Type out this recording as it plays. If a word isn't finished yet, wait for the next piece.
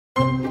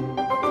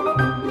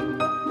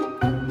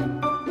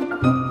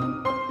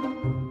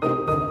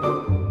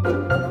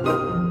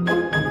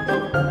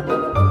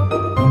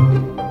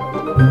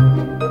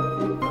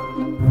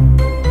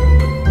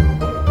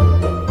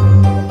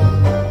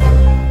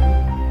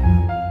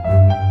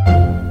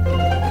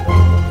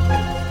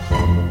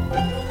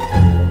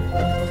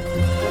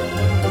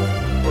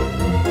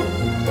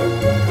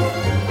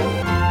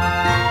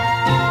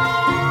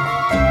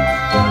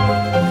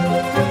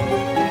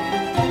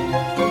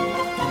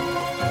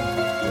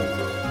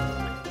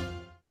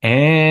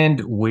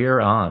And we're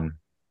on.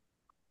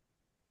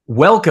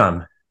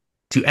 Welcome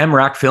to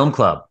MRAC Film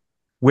Club,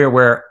 where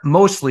we're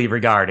mostly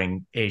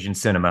regarding Asian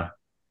cinema.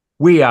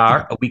 We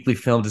are a weekly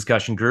film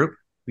discussion group.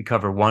 We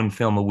cover one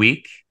film a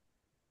week,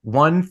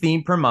 one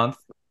theme per month,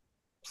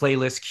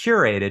 playlist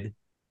curated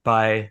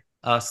by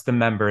us, the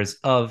members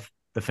of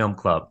the film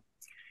club.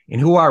 And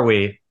who are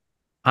we?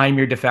 I'm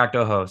your de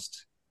facto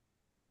host,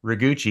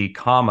 Riguchi,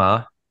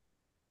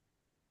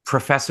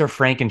 Professor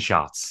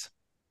Frankenschatz.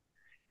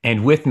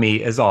 And with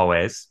me, as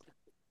always,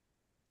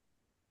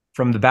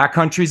 from the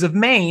backcountries of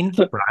Maine,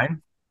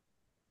 Brian.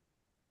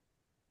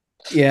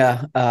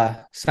 Yeah,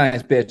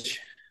 science bitch.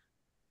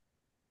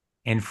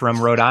 And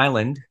from Rhode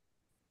Island,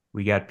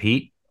 we got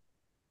Pete.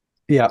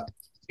 Yeah,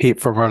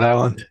 Pete from Rhode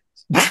Island.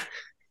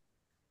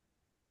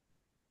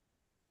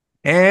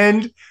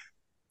 And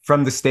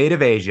from the state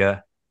of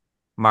Asia,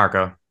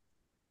 Marco.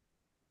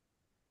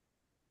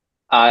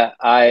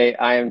 I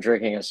am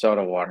drinking a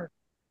soda water.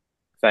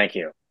 Thank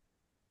you.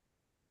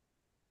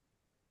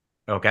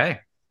 Okay.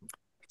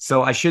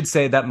 So I should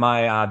say that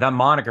my that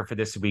moniker for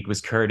this week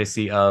was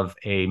courtesy of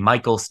a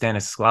Michael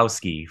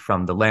Stanislawski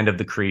from the Land of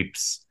the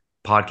Creeps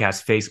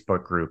podcast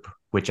Facebook group,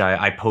 which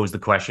I posed the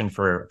question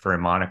for a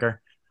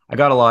moniker. I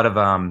got a lot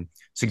of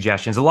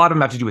suggestions. A lot of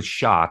them have to do with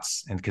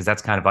shots, and because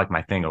that's kind of like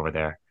my thing over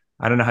there.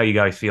 I don't know how you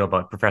guys feel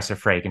about Professor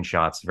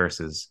Frankenschatz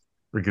versus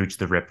Riguch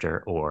the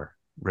Riptor or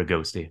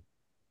Ragosti.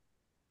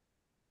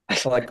 I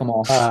like them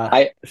all.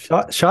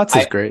 Shots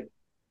is great.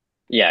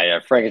 Yeah.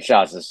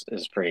 Frankenschatz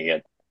is pretty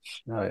good.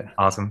 Oh yeah,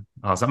 Awesome.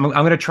 I'm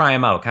gonna try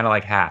them out, kind of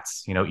like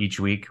hats. You know, each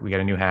week we get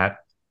a new hat.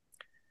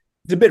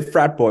 It's a bit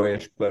frat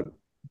boyish, but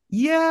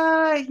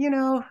Yeah, you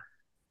know,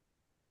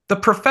 the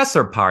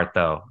professor part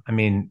though. I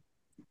mean,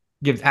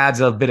 adds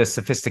a bit of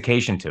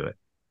sophistication to it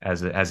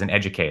as an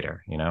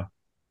educator. You know.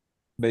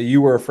 but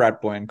you were a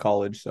frat boy in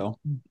college, so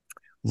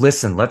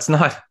Listen, let's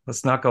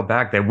not go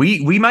back there.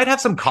 We might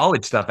have some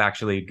college stuff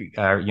actually,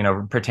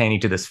 pertaining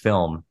to this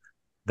film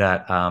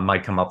that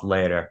might come up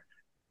later.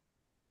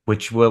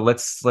 Which will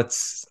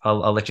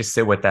I'll let you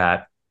sit with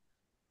that.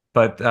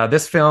 But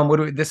this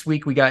film, this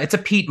week we got, it's a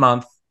Pete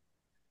month,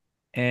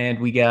 and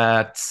we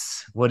got,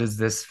 what is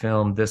this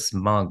film this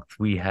month?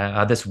 We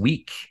have this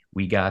week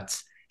we got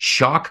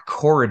Shock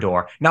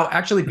Corridor. Now,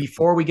 actually,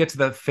 before we get to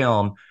the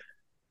film,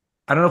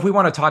 I don't know if we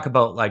want to talk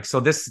about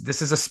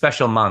this is a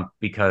special month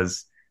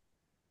because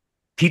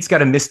Pete's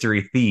got a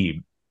mystery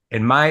theme,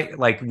 and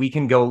we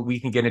can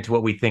get into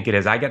what we think it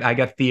is. I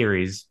got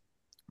theories,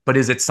 but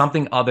is it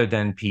something other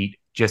than, Pete,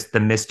 just the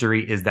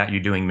mystery is that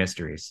you're doing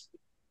mysteries?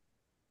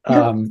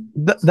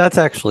 That's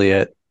actually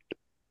it.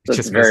 It's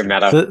just very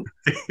meta.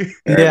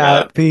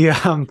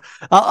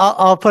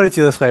 I'll put it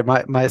to you this way.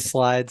 My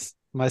slide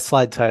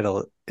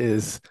title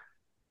is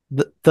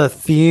the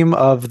theme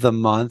of the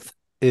month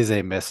is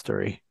a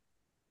mystery.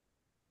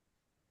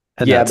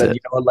 And yeah, but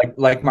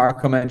like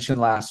Marco mentioned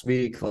last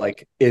week,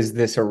 is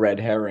this a red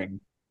herring?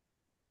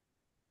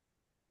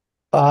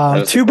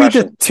 To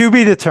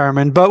be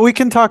determined, but we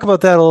can talk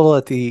about that a little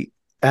at the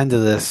end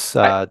of this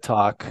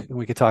talk.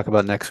 We could talk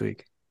about next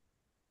week.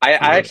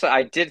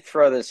 I did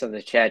throw this in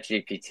the chat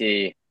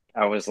GPT.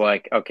 I was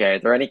like, okay, are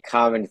there any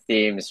common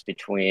themes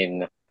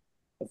between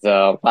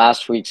the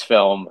last week's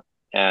film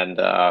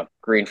and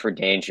Green for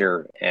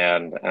Danger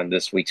and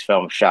this week's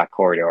film Shock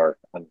Corridor?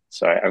 And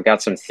so I've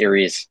got some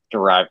theories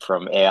derived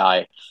from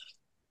AI.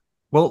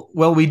 Well,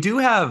 we do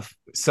have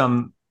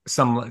some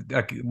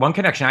one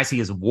connection I see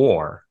is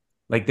war.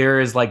 Like there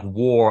is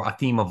war, a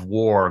theme of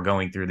war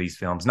going through these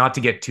films. Not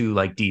to get too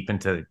deep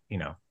into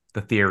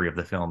the theory of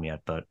the film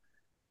yet, but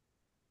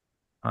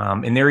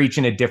and they're each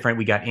in a different.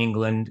 We got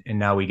England, and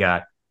now we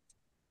got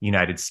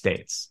United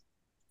States.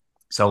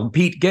 So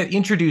Pete,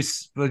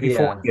 introduce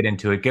before we get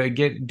into it.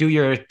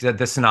 Do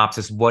the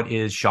synopsis. What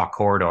is Shock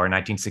Corridor in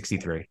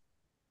 1963?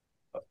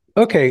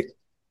 Okay,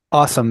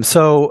 awesome.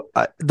 So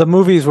the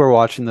movies we're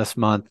watching this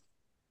month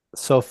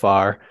so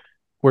far,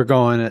 we're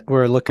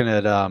looking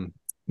at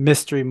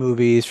mystery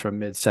movies from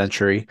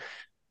mid-century,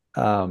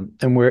 and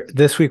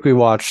this week we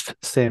watched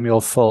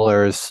Samuel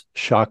Fuller's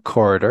Shock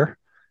Corridor.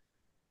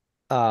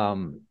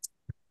 And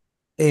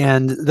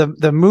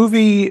the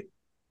movie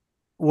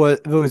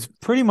was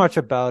pretty much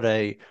about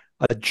a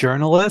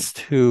journalist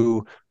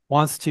who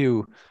wants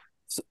to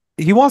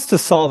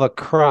solve a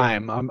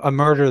crime, a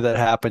murder that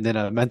happened in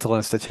a mental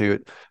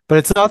institute. But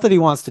it's not that he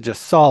wants to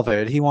just solve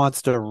it. He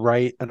wants to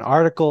write an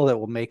article that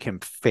will make him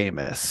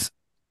famous.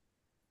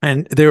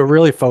 And they were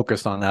really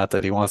focused on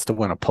that he wants to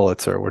win a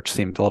Pulitzer, which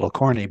seemed a little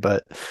corny,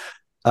 but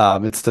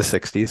It's the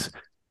 60s.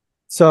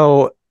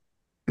 So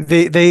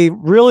they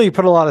really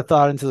put a lot of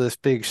thought into this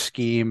big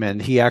scheme,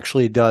 and he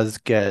actually does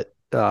get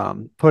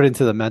put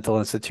into the mental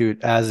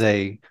institute as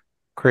a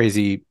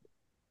crazy,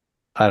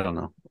 I don't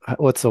know.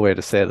 What's the way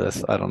to say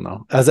this? I don't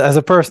know. As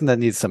a person that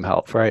needs some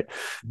help, right?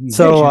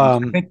 So I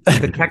think the as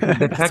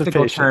a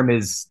technical patient. term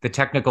is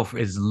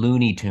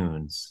Looney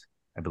Tunes,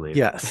 I believe.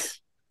 Yes.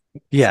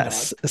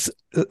 Yes.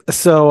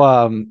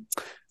 So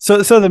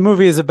the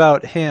movie is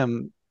about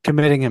him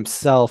committing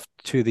himself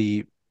to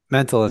the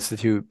mental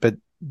institute,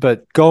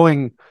 but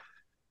going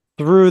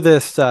through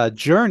this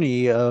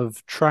journey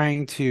of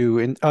trying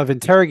to of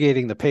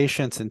interrogating the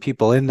patients and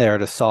people in there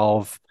to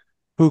solve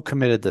who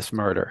committed this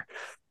murder.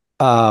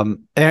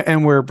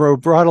 And we're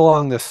brought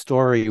along this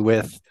story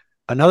with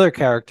another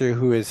character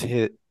who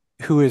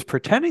is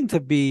pretending to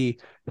be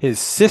his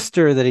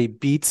sister that he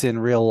beats in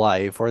real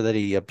life or that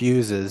he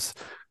abuses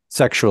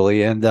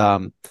sexually,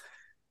 and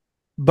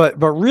but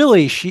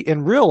really she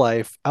in real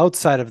life,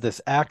 outside of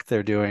this act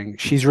they're doing,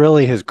 she's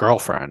really his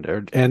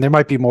girlfriend, and there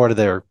might be more to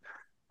their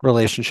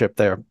relationship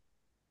there.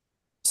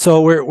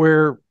 So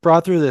we're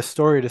brought through this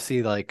story to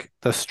see like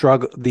the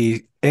struggle,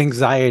 the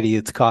anxiety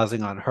it's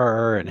causing on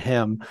her and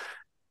him,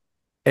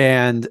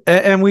 and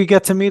we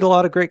get to meet a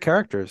lot of great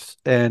characters,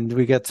 and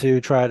we get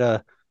to try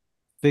to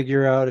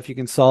figure out if you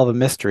can solve a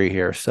mystery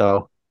here.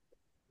 So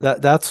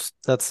that's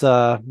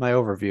my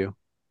overview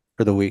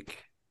for the week.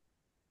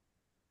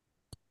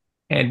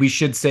 And we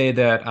should say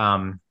that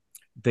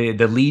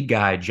the lead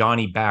guy,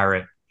 Johnny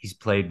Barrett, he's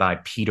played by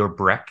Peter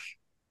Breck,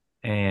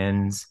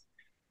 and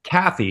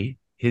Kathy,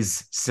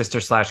 his sister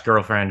slash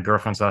girlfriend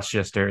slash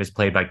sister, is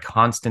played by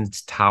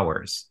Constance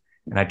Towers.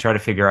 And I try to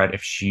figure out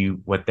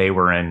what they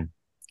were in.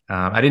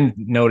 I didn't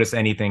notice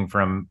anything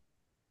from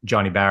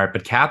Johnny Barrett,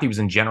 but Kathy was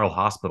in General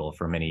Hospital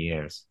for many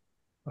years,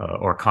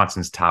 or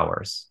Constance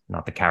Towers,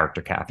 not the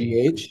character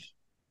Kathy.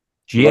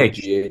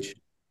 GH.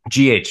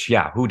 GH.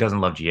 Yeah. Who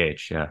doesn't love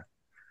GH? Yeah.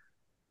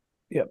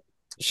 Yep.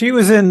 She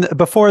was in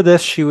before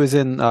this. She was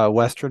in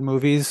Western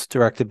movies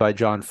directed by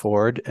John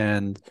Ford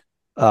and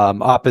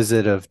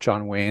opposite of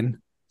John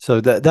Wayne. So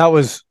that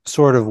was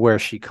sort of where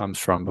she comes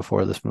from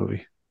before this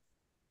movie.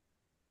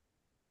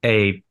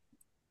 A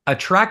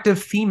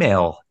attractive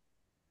female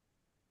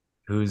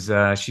who's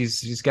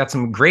she's got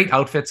some great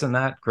outfits in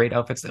that. Great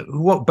outfits.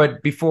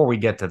 But before we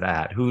get to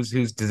that, who's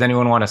does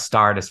anyone want to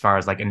start as far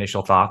as like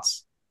initial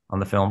thoughts on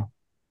the film?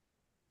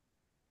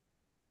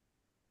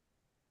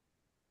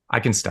 I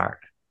can start.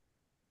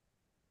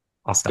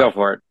 I'll start. Go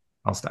for it.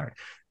 I'll start.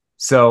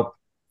 So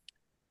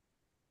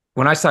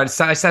when I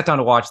sat down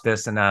to watch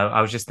this, and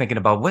I was just thinking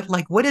about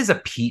what is a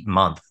Pete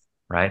month,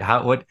 right?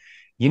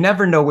 You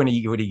never know when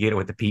you get it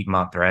with the Pete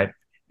month, right?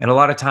 And a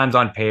lot of times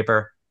on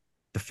paper,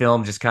 the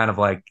film just kind of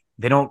like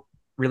they don't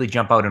really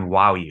jump out and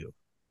wow you,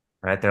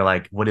 right? They're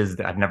like, what is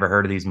that? I've never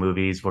heard of these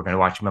movies. We're gonna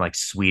watch them in like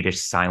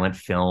Swedish silent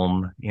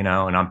film, and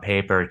on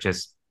paper, it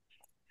just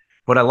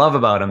what I love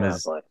about them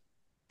is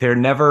they're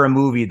never a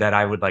movie that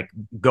I would like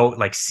go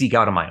like seek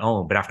out on my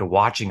own. But after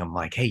watching them,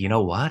 like, hey, you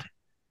know what?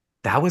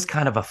 That was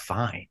kind of a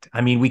find.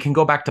 I mean, we can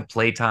go back to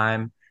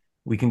Playtime.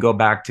 We can go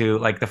back to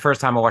like the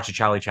first time I watched a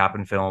Charlie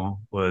Chaplin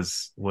film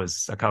was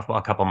a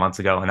couple months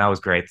ago, and that was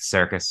great. The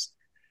Circus.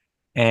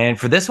 And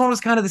for this one was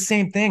kind of the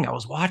same thing. I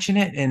was watching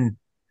it, and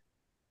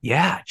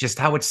yeah, just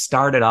how it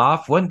started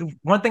off.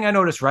 One thing I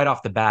noticed right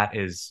off the bat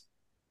is,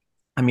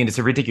 I mean, it's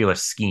a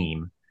ridiculous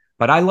scheme,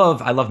 but I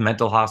love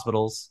mental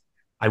hospitals.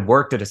 I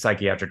worked at a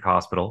psychiatric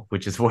hospital,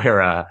 which is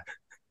where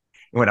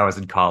when I was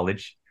in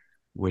college,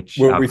 where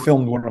we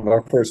filmed one of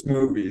our first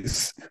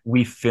movies.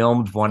 We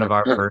filmed one of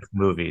our first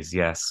movies,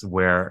 yes.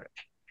 Where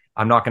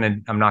I'm not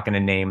gonna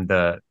name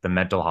the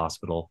mental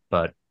hospital,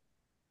 but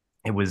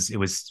it was in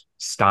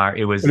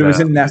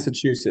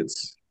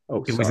Massachusetts.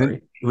 Oh,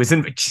 sorry. It was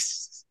in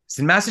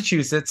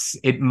Massachusetts.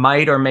 It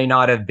might or may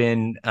not have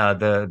been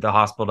the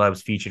hospital that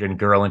was featured in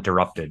Girl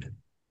Interrupted,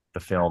 the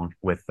film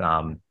with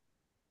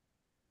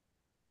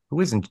who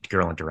isn't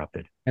Girl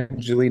Interrupted?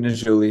 Angelina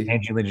Jolie,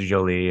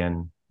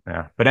 and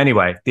yeah. But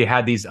anyway, they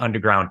had these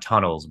underground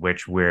tunnels,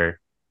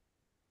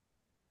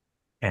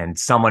 and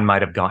someone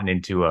might have gotten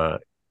into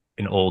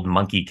an old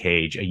monkey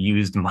cage, a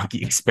used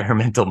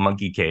experimental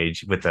monkey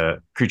cage with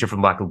a Creature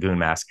from Black Lagoon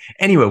mask.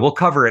 Anyway, we'll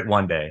cover it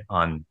one day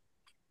on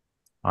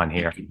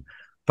here.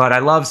 But I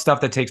love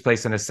stuff that takes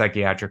place in a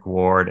psychiatric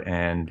ward,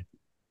 and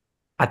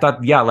I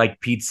thought, yeah,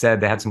 like Pete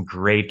said, they had some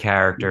great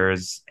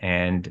characters,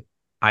 and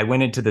I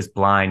went into this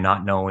blind,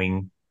 not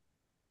knowing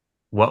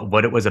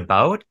what it was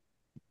about,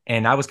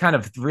 and I was kind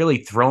of really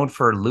thrown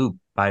for a loop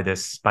by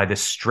this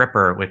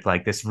stripper with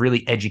like this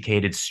really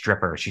educated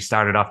stripper. She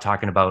started off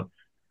talking about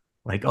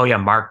like, oh yeah,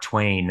 Mark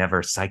Twain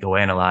never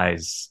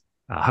psychoanalyzed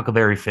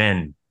Huckleberry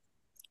Finn,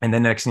 and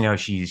then next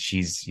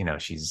she's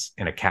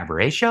in a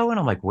cabaret show, and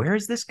I'm like, where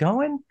is this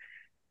going?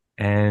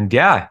 And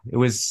yeah, it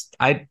was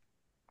I'm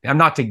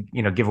not to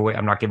give away.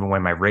 I'm not giving away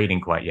my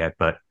rating quite yet,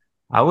 but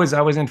I was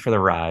in for the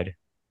ride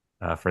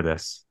for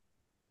this.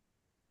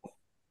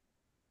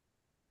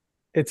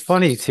 It's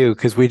funny too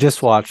because we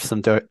just watched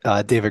some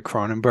David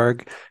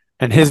Cronenberg,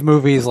 And his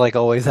movies like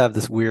always have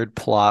this weird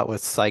plot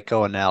with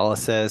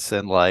psychoanalysis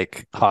and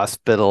like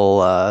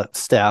hospital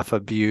staff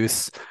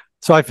abuse.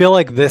 So I feel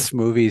like this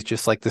movie is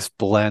just like this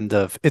blend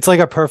of it's like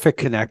a perfect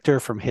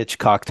connector from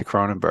Hitchcock to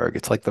Cronenberg.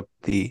 It's like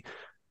the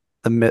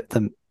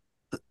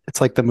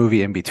it's like the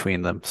movie in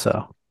between them.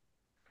 So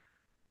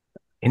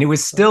And it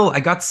was still, I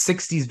got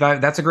 60s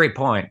vibe. That's a great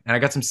point. And I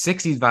got some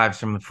 60s vibes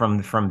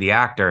from the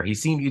actor.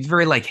 He's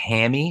very like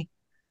hammy.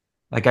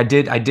 Like I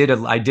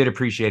did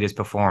appreciate his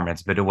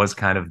performance, but it was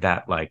kind of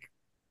that like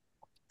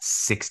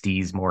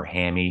 60s more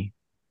hammy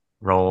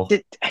role.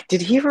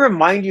 Did he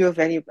remind you of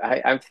any?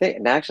 I'm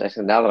thinking actually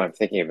now that I'm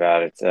thinking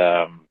about it,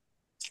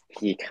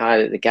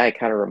 the guy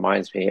kind of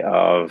reminds me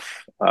of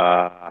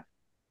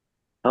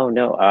oh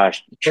no,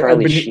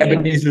 Charlie Sheen.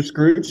 Ebenezer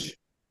Scrooge.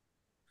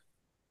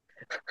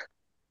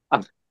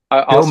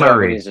 Bill Also Murray.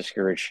 Ebenezer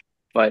Scrooge,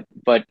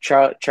 but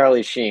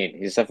Charlie Sheen.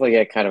 He's definitely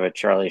got kind of a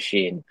Charlie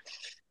Sheen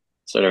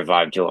sort of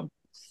vibe to him.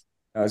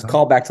 I was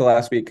called back to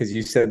last week because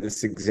you said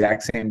this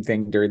exact same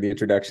thing during the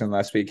introduction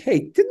last week. Hey,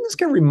 didn't this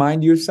guy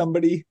remind you of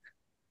somebody?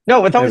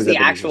 No, but that It was was the Ebenezer.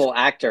 actual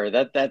actor.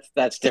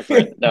 That's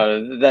different.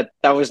 No,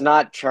 that was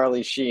not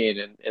Charlie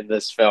Sheen in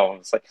this film.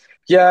 It's like,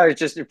 yeah,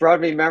 it brought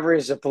me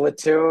memories of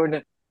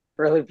Platoon.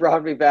 Really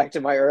brought me back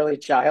to my early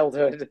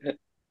childhood.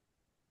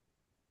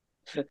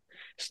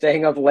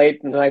 Staying up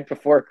late the night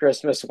before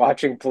Christmas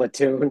watching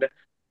Platoon.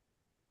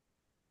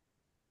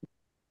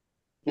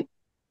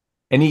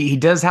 And he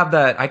does have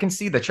that. I can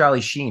see the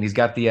Charlie Sheen. He's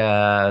got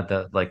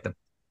the like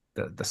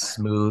the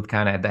smooth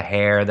kind of the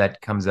hair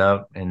that comes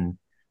out and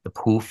the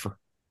poof or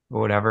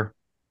whatever.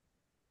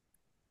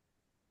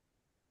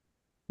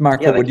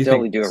 Marco, Yeah, they what do could you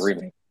totally think? do a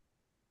remake.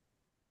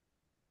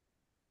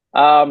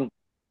 Um,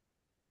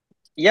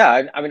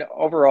 yeah, I mean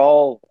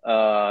overall,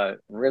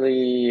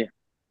 really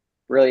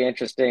really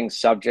interesting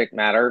subject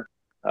matter.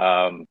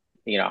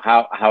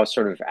 How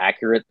sort of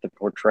accurate the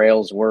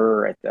portrayals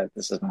were.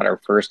 This is not our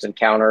first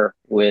encounter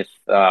with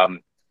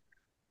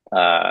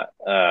uh,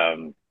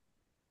 um,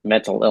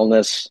 mental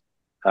illness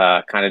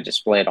kind of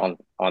displayed on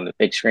the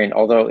big screen.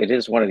 Although it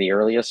is one of the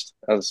earliest,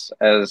 as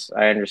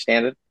I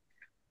understand it.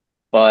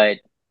 But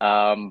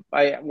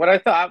what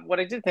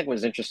I did think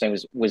was interesting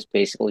was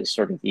basically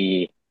sort of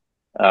the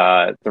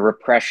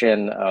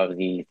repression of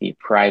the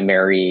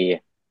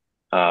primary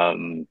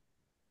um,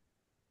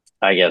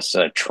 I guess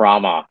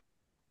trauma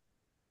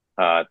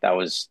that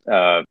was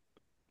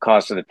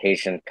caused to the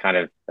patient kind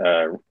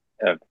of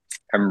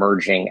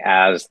emerging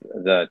as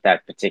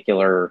that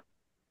particular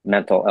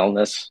mental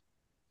illness.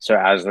 So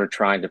as they're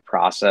trying to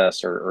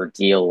process or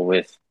deal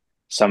with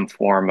some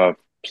form of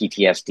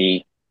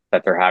PTSD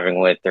that they're having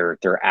with their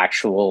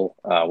actual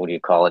what do you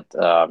call it?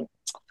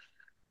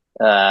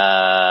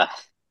 Uh,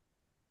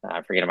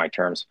 I'm forgetting my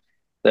terms.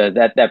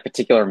 That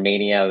particular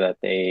mania that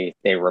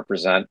they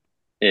represent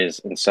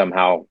is and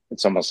somehow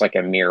it's almost like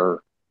a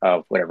mirror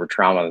of whatever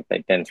trauma that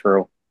they've been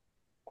through.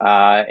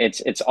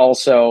 It's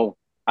also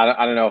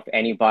I don't know if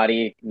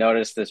anybody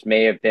noticed this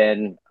may have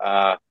been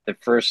the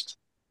first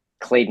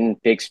Clayton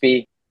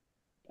Bigsby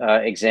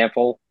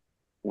example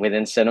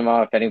within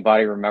cinema. If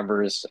anybody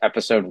remembers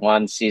episode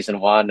one, season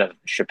one of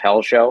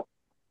Chappelle Show.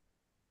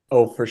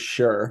 Oh, for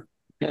sure.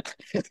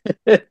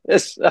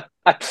 This,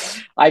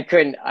 I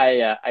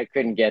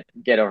couldn't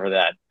get over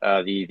that.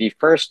 The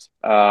first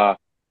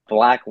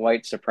black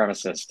white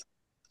supremacist.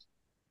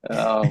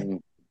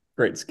 Um,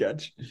 Great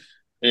sketch.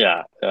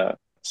 yeah.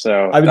 So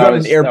I was on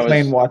an that airplane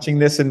was watching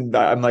this, and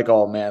I'm like,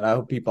 "Oh man, I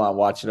hope people aren't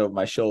watching over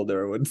my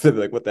shoulder." They're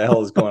like, "What the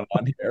hell is going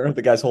on here?"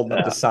 The guy's holding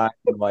up the yeah sign.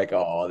 I'm like,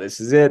 "Oh, this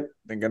is it.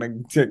 They're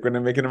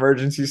gonna make an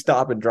emergency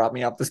stop and drop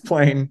me off this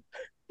plane."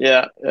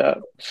 yeah.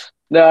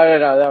 No.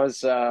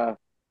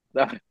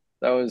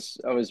 That was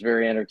that was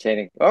very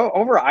entertaining. Oh,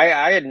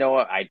 I didn't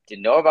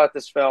know about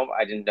this film.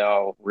 I didn't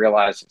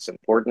realize its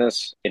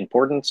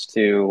importance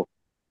to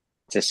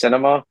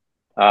cinema.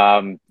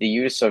 The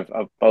use of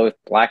both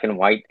black and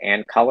white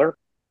and color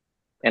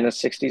in a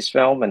 60s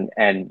film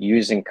and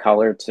using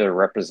color to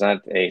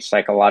represent a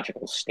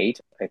psychological state,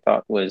 I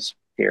thought was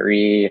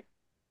very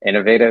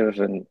innovative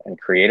and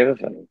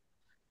creative and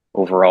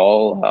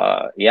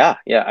overall, yeah.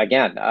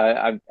 Again,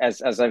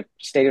 as I've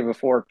stated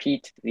before,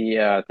 Pete,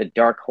 the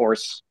dark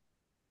horse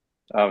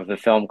of the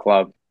film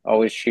club,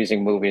 always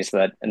choosing movies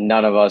that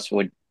none of us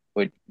would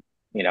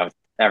you know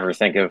ever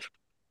think of.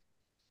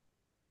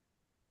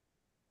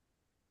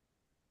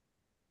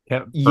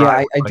 Yeah, Yeah,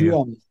 Brian, I what about do.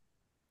 you?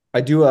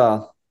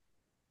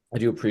 I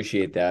do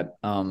appreciate that.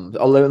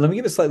 Let me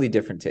give a slightly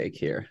different take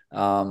here.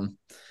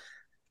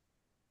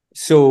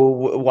 So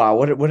wow,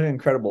 what an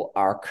incredible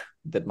arc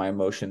that my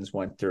emotions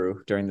went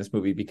through during this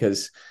movie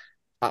because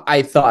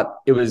I thought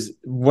it was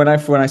when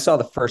I saw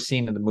the first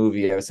scene of the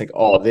movie, I was like,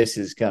 oh, this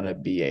is gonna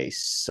be a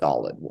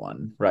solid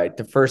one, right?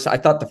 I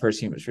thought the first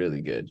scene was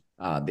really good.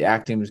 The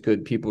acting was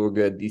good, people were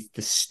good, the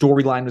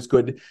storyline was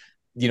good.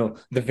 The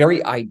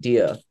very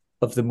idea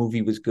of the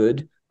movie was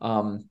good.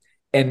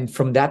 And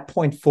from that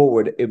point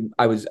forward,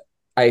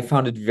 I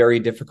found it very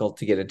difficult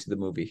to get into the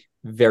movie.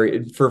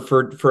 Very for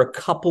a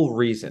couple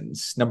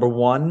reasons. Number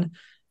one,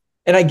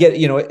 and I get,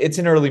 it's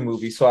an early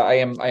movie, so I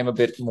am a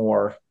bit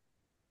more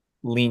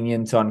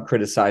lenient on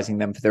criticizing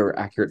them for their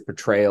accurate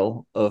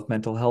portrayal of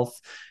mental health.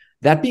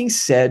 That being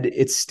said,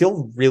 it's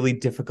still really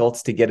difficult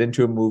to get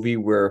into a movie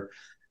where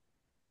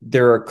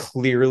there are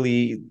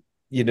clearly,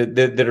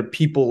 that are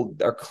people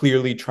are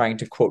clearly trying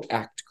to quote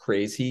act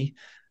crazy.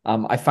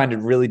 I find it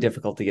really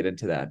difficult to get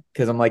into that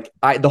because I'm like,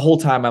 the whole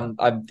time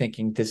I'm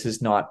thinking this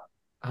is not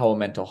how a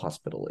mental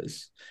hospital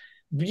is.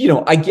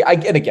 And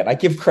again, I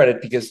give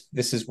credit because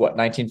this is what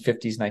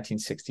 1950s,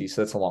 1960s,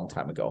 so that's a long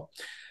time ago.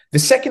 The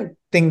second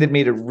thing that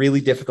made it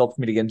really difficult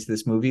for me to get into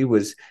this movie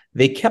was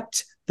they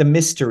kept the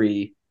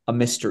mystery a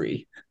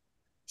mystery.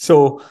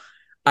 So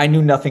I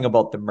knew nothing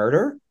about the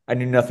murder. I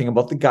knew nothing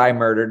about the guy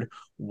murdered,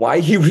 why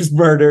he was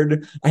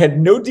murdered. I had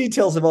no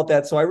details about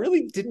that, so I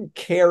really didn't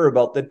care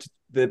about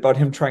about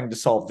him trying to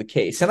solve the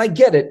case. And I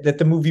get it that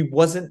the movie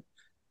wasn't.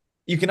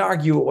 You can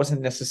argue it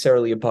wasn't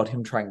necessarily about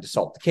him trying to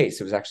solve the case.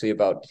 It was actually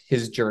about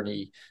his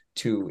journey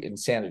to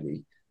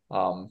insanity.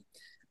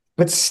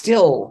 But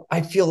still,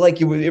 I feel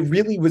like it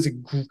really was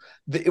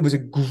a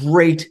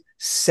great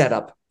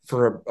setup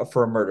for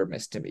a murder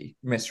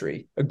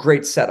mystery, a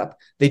great setup.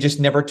 They just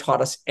never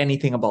taught us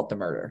anything about the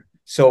murder.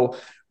 So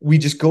we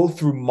just go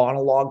through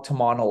monologue to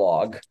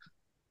monologue,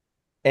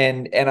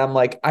 and I'm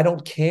like, I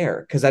don't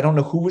care because I don't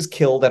know who was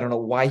killed. I don't know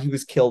why he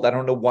was killed. I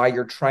don't know why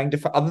you're trying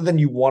to, other than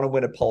you want to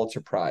win a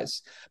Pulitzer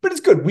Prize. But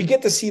it's good. We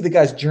get to see the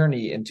guy's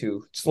journey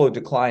into slow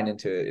decline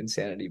into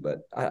insanity.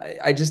 But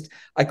I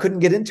couldn't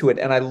get into it,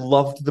 and I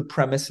loved the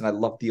premise and I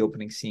loved the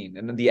opening scene,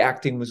 and then the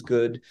acting was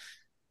good,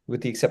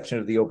 with the exception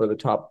of the over the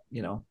top,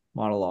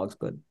 monologues.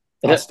 But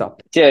I'll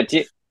stop. Yeah,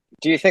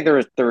 do you think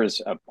there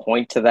was a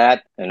point to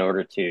that in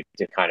order to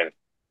kind of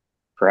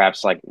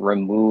perhaps like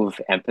remove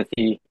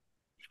empathy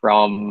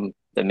from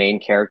the main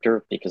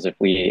character? Because if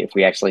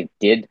we actually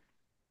did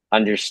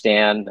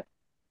understand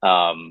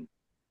um,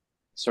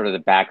 sort of the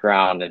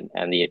background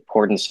and the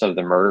importance of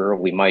the murder,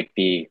 we might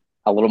be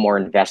a little more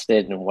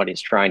invested in what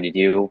he's trying to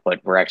do. But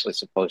we're actually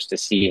supposed to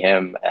see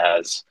him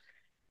as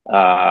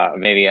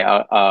maybe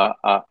a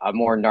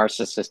more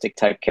narcissistic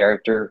type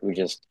character who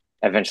just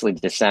eventually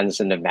descends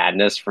into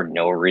madness for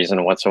no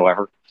reason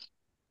whatsoever.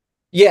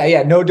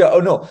 Yeah, no, oh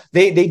no,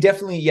 they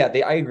definitely, yeah,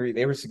 I agree,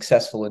 they were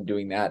successful in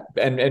doing that,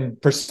 and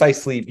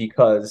precisely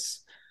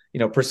because they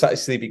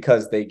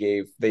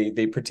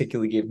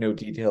particularly gave no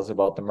details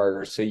about the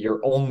murder, so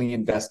you're only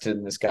invested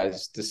in this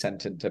guy's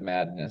descent into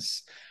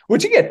madness.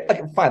 Which again,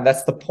 like, fine,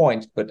 that's the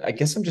point. But I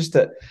guess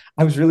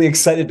I was really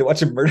excited to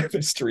watch a murder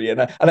mystery, and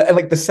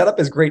like the setup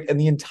is great, and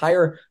the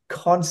entire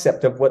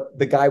concept of what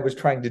the guy was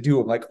trying to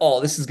do. I'm like, oh,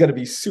 this is going to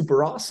be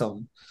super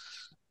awesome.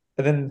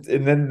 And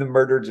then the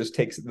murder just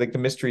takes, like, the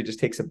mystery just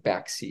takes a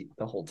backseat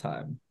the whole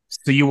time.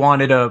 So you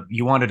wanted a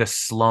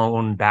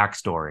Sloan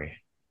backstory.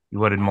 You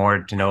wanted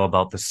more to know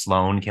about the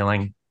Sloan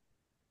killing.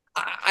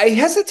 I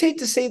hesitate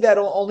to say that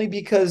only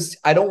because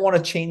I don't want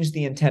to change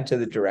the intent of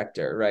the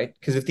director, right?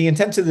 Because if the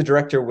intent of the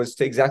director was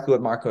to exactly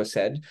what Marco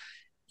said,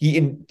 he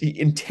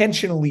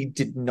intentionally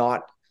did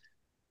not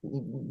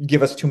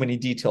give us too many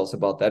details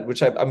about that,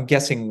 which I'm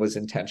guessing was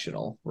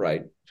intentional,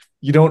 right?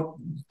 You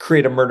don't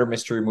create a murder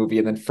mystery movie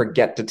and then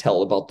forget to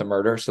tell about the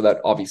murder, so that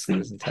obviously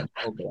was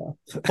intentional.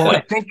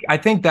 Well, I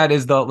think that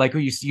is the, like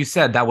you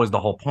said, that was the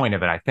whole point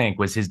of it. I think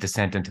was his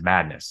descent into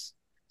madness.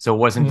 So it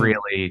wasn't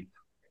really,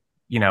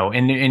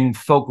 and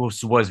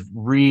focus was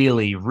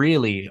really,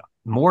 really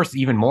more,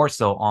 even more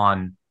so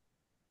on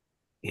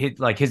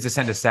his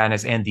descent to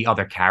sadness and the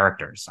other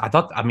characters. I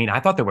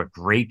thought they were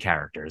great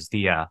characters.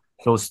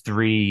 Those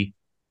three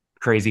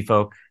crazy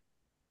folk.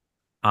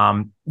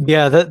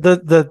 Yeah,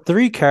 the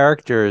three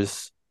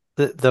characters,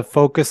 the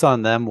focus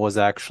on them was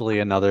actually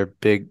another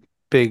big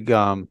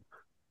I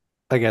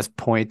guess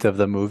point of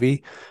the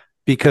movie,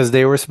 because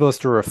they were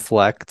supposed to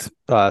reflect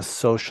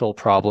social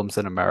problems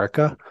in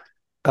America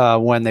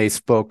when they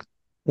spoke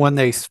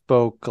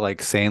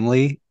like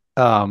sanely.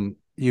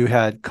 You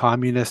had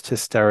communist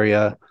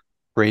hysteria,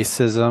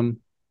 racism,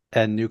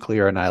 and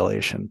nuclear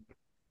annihilation.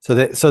 So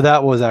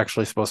that was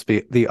actually supposed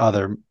to be the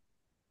other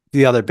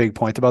big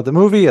point about the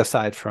movie,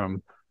 aside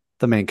from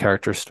the main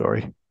character's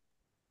story.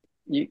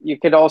 You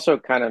could also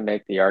kind of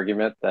make the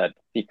argument that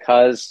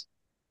because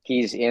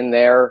he's in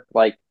there,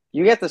 like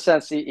you get the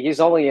sense he's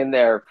only in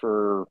there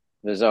for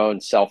his own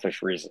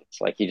selfish reasons.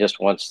 Like he just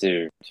wants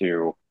to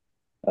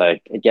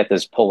get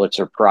this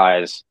Pulitzer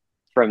Prize.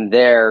 From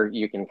there,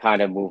 you can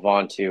kind of move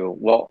on to,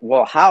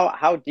 well,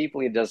 how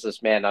deeply does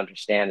this man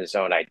understand his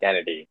own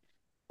identity?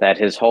 That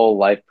his whole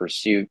life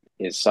pursuit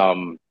is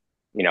something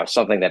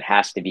that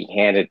has to be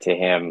handed to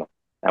him,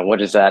 and what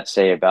does that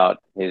say about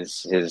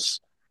his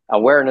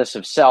awareness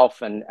of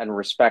self and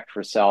respect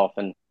for self,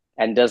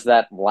 and does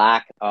that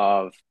lack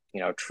of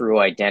true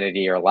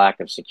identity or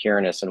lack of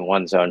secureness in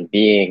one's own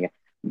being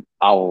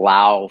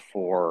allow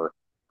for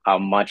a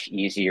much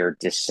easier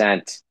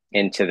descent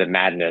into the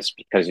madness,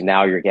 because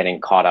now you're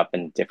getting caught up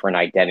in different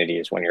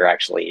identities when you're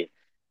actually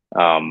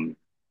in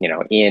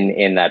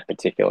that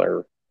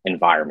particular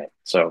environment.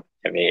 So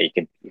I mean,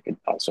 you could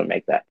also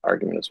make that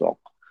argument as well.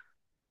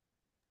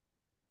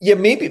 Yeah,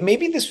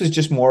 maybe this was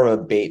just more of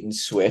a bait and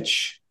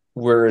switch.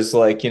 Whereas,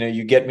 like,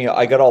 you get me,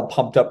 I got all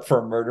pumped up for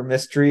a murder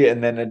mystery,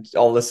 and then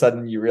all of a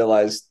sudden you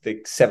realize,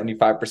 like,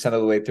 75% of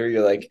the way through,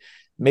 you're like,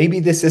 maybe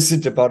this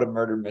isn't about a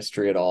murder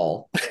mystery at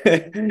all.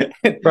 Right? And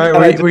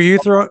I just,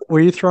 Were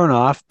you thrown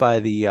off by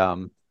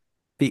the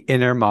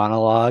inner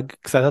monologue?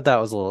 Because I thought that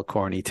was a little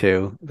corny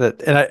too.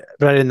 But I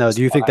didn't know.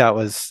 Do you think that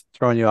was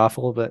throwing you off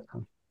a little bit?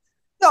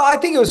 no, I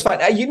think it was fine.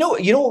 You know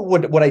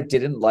what I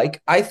didn't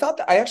like? I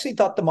actually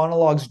thought the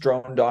monologues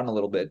droned on a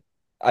little bit.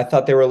 I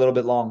thought they were a little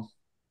bit long.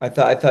 I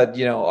thought,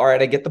 all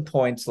right, I get the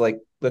points. Like,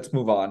 let's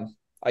move on.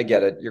 I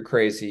get it. You're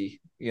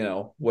crazy.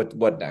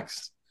 What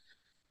next?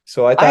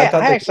 So I thought I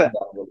they actually, droned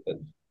on a little bit.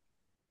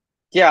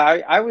 yeah,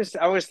 I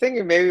was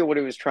thinking maybe what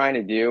he was trying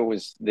to do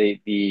was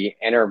the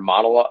inner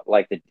monologue,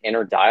 like the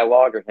inner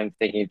dialogue, or him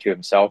thinking to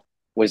himself,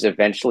 was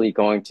eventually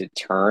going to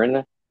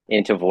turn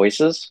into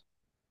voices.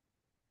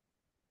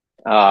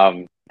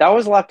 That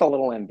was left a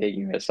little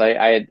ambiguous.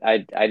 I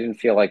didn't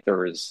feel like there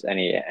was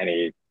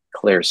any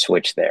clear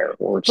switch there,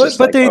 or it's But just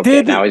but like, they okay,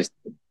 did now he's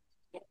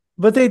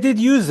but they did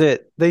use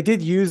it. They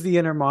did use the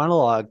inner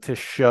monologue to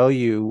show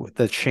you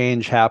the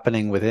change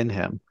happening within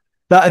him.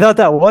 I thought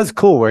that was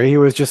cool, where he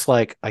was just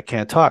like, I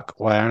can't talk.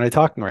 Why aren't I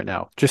talking right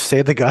now? Just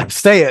say the gun.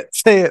 Say it.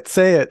 Say it.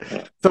 Say it.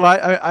 So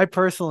I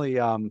personally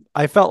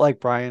I felt like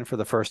Brian for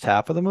the first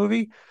half of the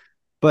movie,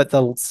 but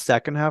the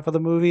second half of the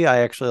movie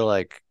I actually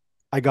like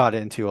I got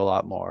into a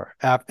lot more.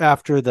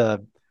 After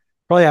the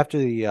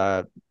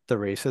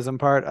racism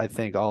part, I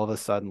think all of a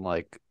sudden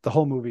like the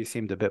whole movie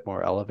seemed a bit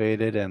more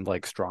elevated and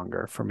like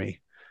stronger for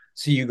me.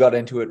 So you got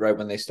into it right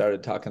when they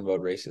started talking about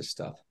racist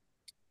stuff.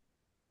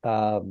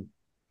 Um,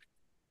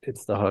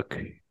 it's the hook,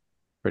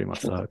 pretty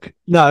much the hook.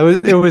 No,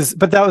 it was,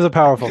 but that was a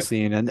powerful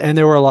scene, and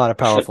there were a lot of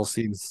powerful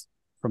scenes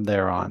from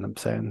there on. I'm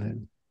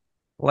saying,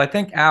 Well, I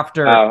think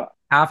after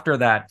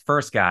that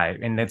first guy,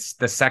 and it's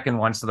the second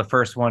one. So the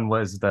first one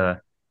was the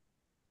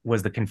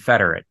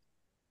Confederate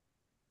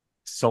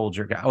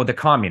soldier guy. Oh, the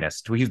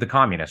communist. He was the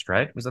communist,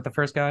 right? Was that the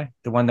first guy?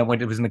 The one that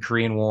went, it was in the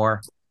Korean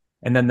War.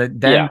 And then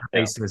yeah,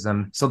 yeah.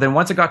 racism. So then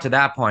once it got to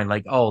that point,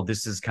 like, oh,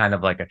 this is kind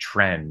of like a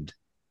trend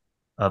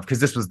of, because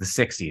this was the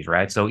 60s,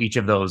 right? So each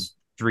of those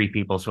three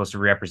people is supposed to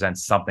represent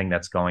something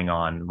that's going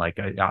on, like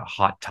a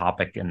hot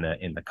topic in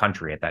the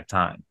country at that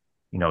time.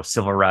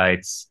 Civil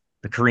rights,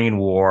 the Korean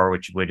War,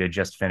 which would have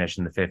just finished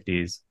in the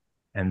 50s.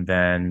 And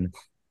then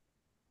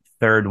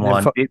third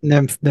one,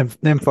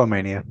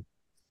 Nymphomania,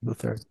 the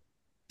third.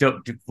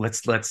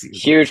 let's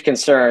Huge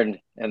concern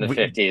in the we,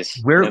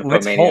 50s, we're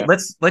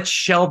nymphomania. let's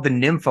shelve the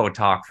nympho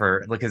talk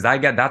for, because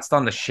that's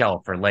on the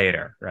shelf for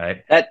later,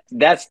 right?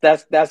 That's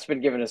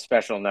been given a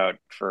special note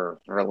for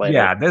later.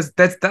 Yeah,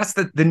 that's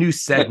the new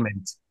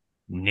segment, So,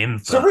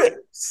 nympho.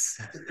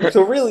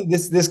 so really,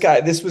 this guy,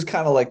 this was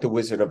kind of like the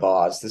Wizard of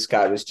Oz. This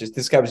guy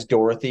was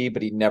Dorothy,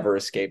 but he never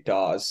escaped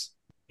Oz.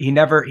 He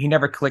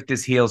never clicked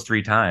his heels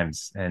three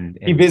times, and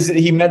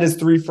He met his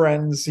three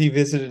friends. He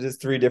visited his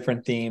three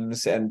different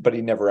themes, but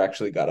he never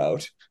actually got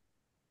out.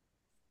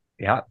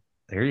 yeah,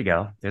 there you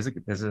go. There's a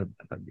It's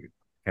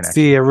connection.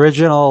 the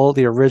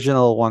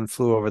original One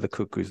Flew Over the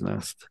Cuckoo's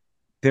Nest.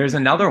 There's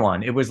another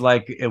one. It was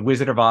like a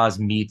Wizard of Oz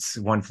meets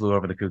One Flew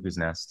Over the Cuckoo's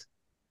Nest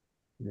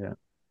Yeah.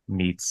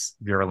 meets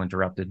Girl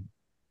Interrupted.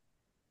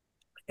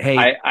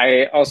 Hey,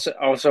 I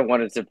also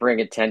wanted to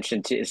bring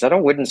attention to, is that a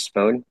wooden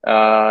spoon?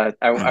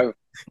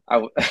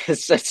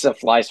 It's a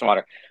fly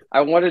swatter.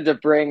 I wanted to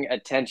bring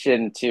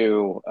attention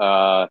to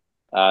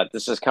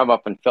this has come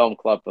up in film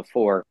club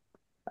before.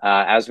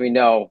 As we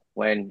know,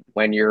 when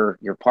your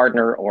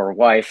partner or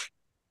wife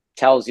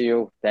tells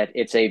you that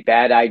it's a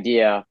bad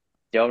idea,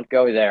 don't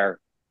go there.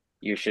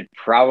 You should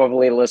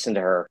probably listen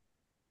to her.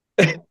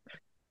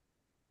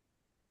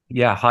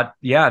 yeah, hot.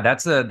 Yeah,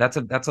 that's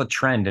a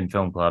trend in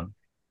film club,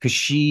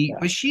 because Yeah.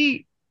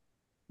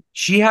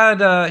 she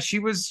had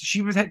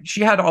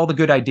all the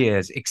good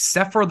ideas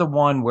except for the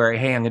one where,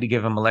 hey, I'm going to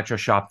give him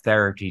electroshock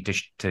therapy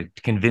to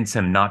convince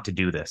him not to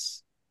do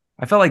this.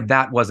 I felt like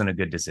that wasn't a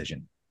good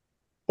decision.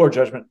 Poor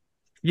judgment.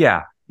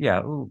 Yeah,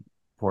 yeah. Ooh,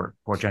 poor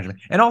judgment.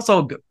 And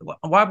also,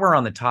 while we're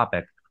on the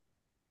topic,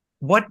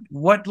 what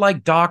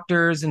like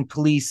doctors and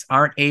police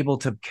aren't able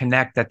to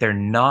connect that they're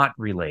not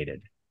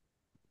related?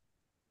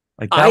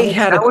 Like I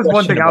had a that was one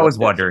question thing I about was this.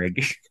 wondering.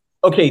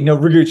 Okay, no,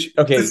 Riguch.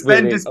 Okay, Suspend wait.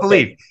 Okay,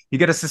 disbelief. You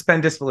got to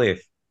suspend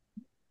disbelief.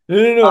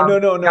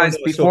 no. Guys,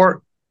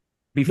 So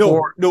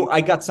before no,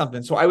 I got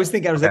something. So I was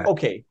thinking, I was like,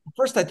 okay. okay.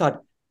 First, I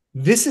thought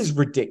this is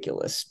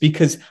ridiculous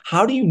because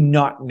how do you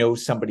not know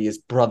somebody as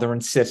brother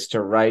and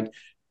sister, right?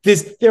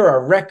 There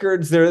are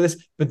records, there are this,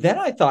 but then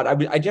I thought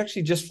I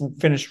actually just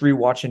finished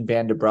rewatching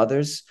Band of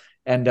Brothers,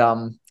 and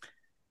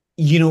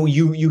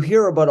you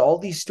hear about all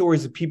these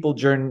stories of people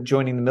joining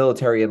the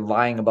military and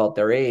lying about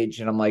their age,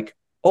 and I'm like,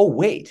 oh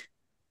wait,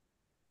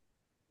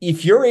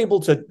 if you're able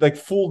to like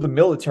fool the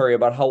military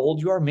about how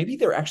old you are, maybe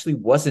there actually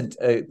wasn't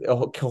a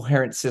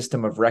coherent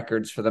system of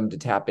records for them to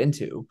tap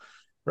into,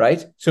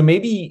 right? So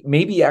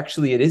maybe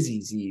actually it is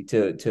easy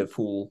to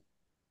fool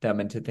them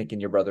into thinking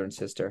you're brother and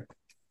sister.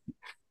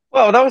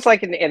 Well, that was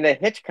like in the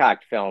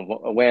Hitchcock film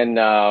when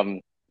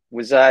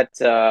was that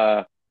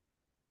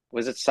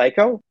was it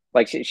Psycho?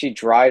 Like she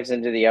drives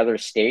into the other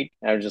state,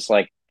 and I was just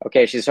like,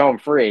 okay, she's home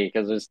free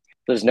because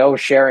there's no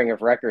sharing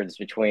of records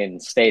between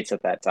states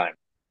at that time.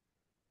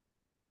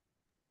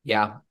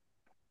 Yeah.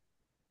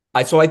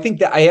 I think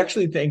that I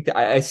actually think that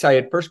I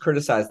had first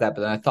criticized that,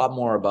 but then I thought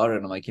more about it.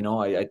 And I'm like,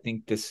 I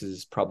think this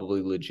is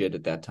probably legit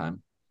at that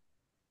time.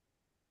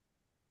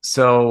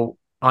 So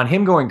on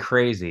him going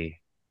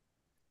crazy,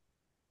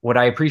 what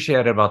I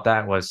appreciated about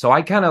that was so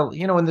I kind of,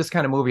 in this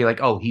kind of movie,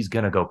 like, oh, he's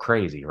gonna go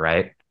crazy,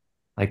 right?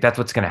 Like that's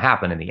what's gonna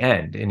happen in the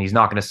end, and he's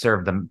not gonna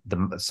serve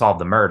the solve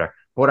the murder.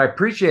 What I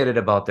appreciated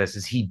about this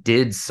is he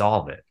did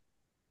solve it.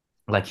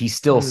 Like he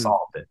still Hmm.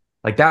 solved it.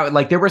 Like that,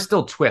 like there were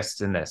still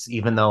twists in this,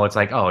 even though it's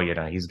like, oh,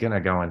 he's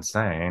gonna go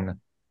insane.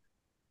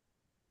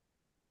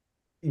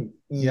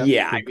 Yep.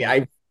 Yeah, I Good mean,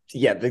 point.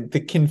 yeah,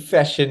 the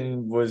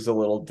confession was a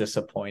little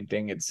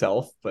disappointing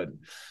itself, but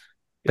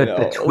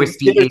The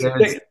twisty there's,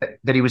 ears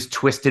that he was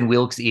twisting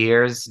Wilkes'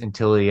 ears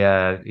until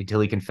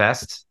he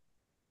confessed.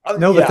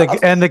 No, but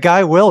yeah, the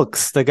guy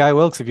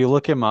Wilkes, if you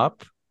look him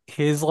up,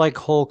 his like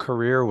whole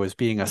career was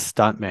being a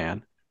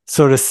stuntman.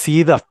 So to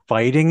see the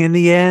fighting in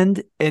the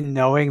end and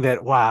knowing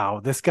that,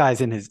 wow, this guy's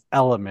in his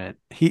element.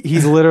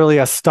 He's literally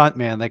a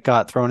stuntman that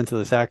got thrown into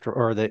this actor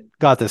or that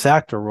got this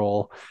actor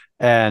role.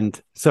 And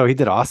so he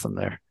did awesome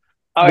there.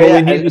 Oh well,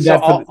 they yeah, needed so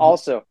that for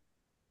also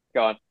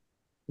go on.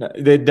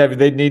 they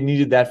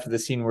needed that for the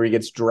scene where he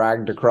gets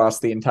dragged across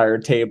the entire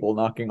table,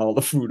 knocking all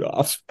the food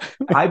off.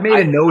 I made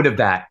a I note of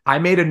that. I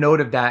made a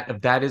note of that.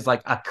 Of that is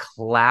like a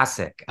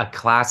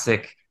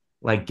classic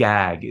like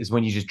gag is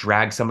when you just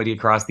drag somebody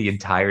across the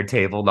entire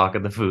table,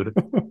 knocking the food.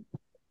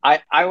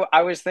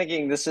 I was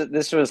thinking this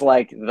was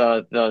like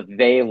the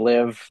They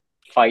Live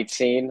fight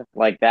scene,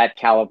 like that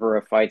caliber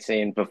of fight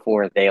scene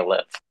before They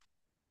Live.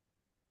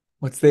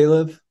 What's They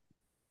Live?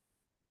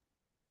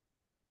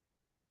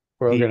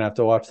 We're The gonna have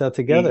to watch that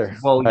together.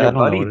 I your don't know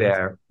buddy what it is.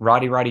 there,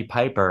 Roddy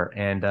Piper,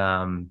 and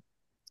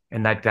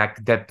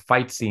that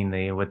fight scene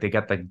they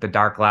got the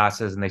dark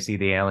glasses and they see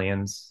the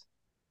aliens.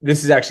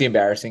 This is actually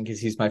embarrassing because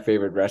he's my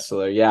favorite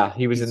wrestler. Yeah,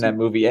 he was in He's that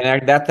movie,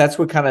 and that's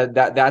what kind of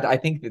that I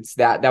think it's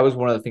that was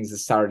one of the things that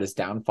started his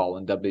downfall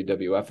in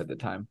WWF at the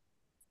time.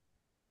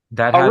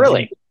 that Oh had him.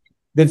 really?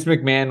 Vince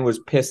McMahon was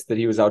pissed that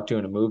he was out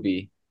doing a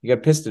movie. He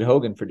got pissed at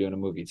Hogan for doing a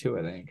movie too,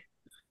 I think.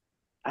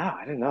 Oh,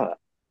 I didn't know that.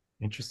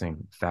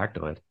 Interesting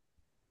factoid.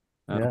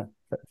 Yeah.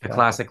 The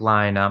classic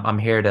line, I'm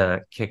here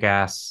to kick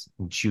ass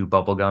and chew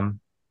bubblegum,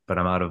 but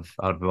I'm out of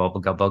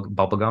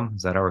bubblegum.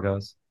 Is that how it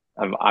goes?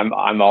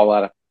 I'm all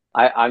out of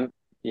I'm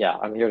yeah,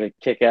 I'm here to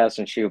kick ass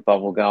and chew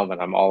bubble gum,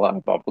 and I'm all out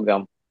of bubble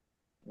gum.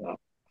 Yeah,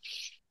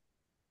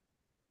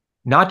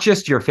 Not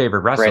just your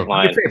favorite wrestler, great but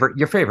line.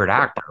 your favorite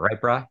actor, right,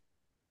 bro?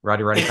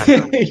 Roddy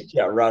Piper.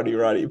 Yeah,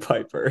 Roddy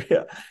Piper.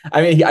 Yeah,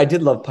 I mean, I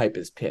did love Pipe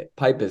as Pit.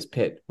 Pipe as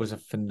Pit was a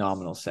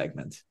phenomenal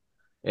segment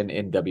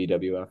in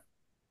WWF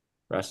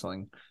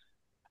wrestling.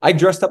 I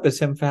dressed up as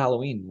him for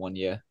Halloween one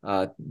year,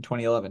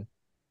 2011.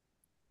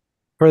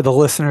 For the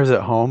listeners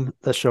at home,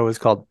 the show is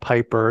called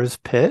Piper's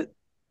Pit.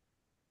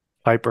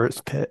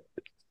 Piper's Pit.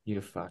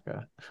 You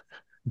fucker.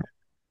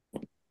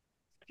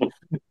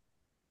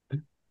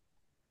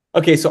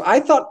 Okay, so I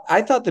thought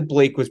that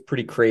Blake was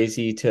pretty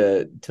crazy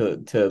to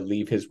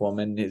leave his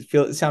woman.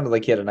 It sounded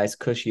like he had a nice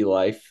cushy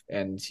life,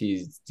 and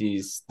he's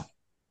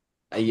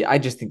I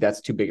just think that's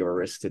too big of a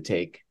risk to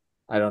take.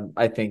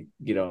 I think,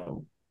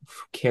 who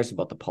cares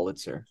about the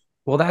Pulitzer?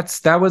 Well,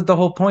 that was the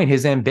whole point.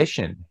 His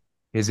ambition.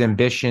 His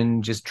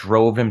ambition just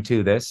drove him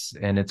to this,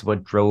 and it's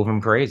what drove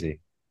him crazy.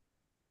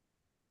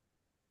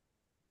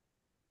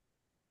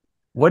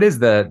 What is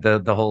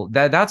the whole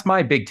that's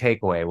my big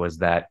takeaway was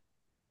that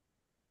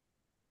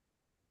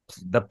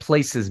the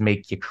places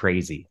make you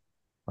crazy.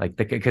 Like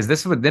because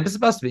this is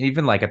supposed to be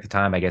even like at the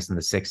time, I guess in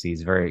the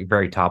 60s, very,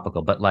 very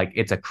topical, but like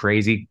it's a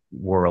crazy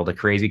world, a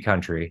crazy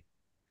country.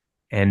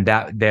 And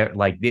that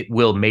like it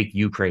will make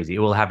you crazy. It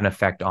will have an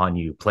effect on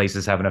you.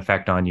 Places have an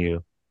effect on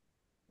you.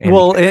 And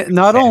Well,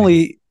 not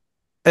only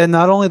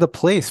the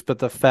place, but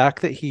the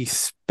fact that he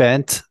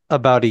spent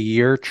about a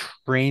year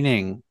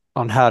training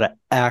on how to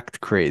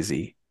act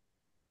crazy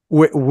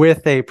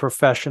with a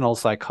professional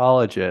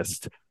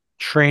psychologist,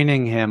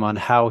 training him on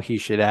how he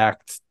should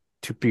act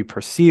to be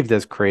perceived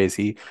as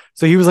crazy.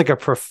 So he was like a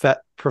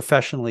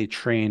professionally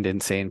trained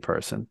insane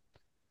person.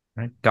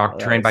 right? Oh,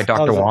 Trained by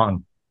Dr.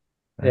 Wong.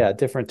 yeah,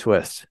 different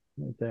twist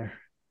right there.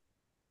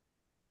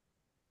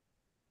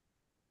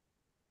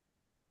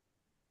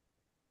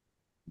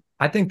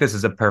 I think this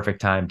is a perfect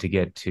time to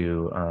get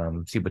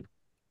to see what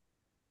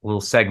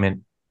little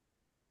segment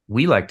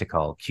we like to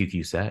call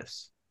QQ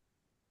says.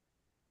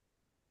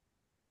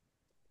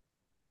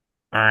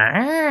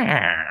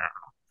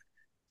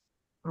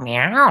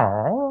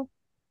 Meow.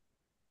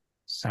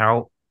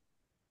 So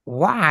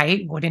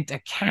why wouldn't a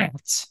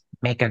cat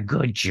make a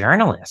good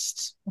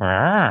journalist?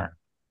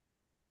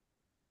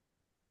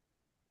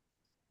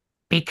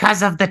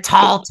 Because of the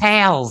tall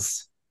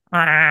tales.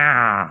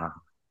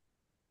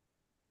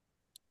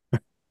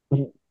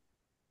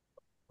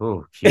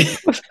 Oh, cute.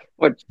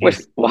 What?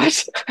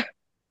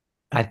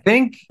 I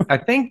think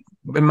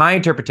my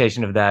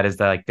interpretation of that is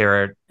that like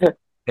there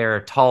are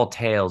tall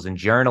tales, and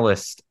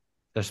journalists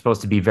are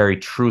supposed to be very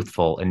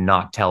truthful and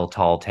not tell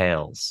tall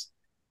tales.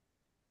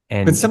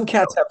 But And some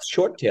cats have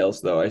short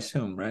tails, though, I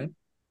assume, right?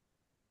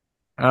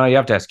 you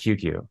have to ask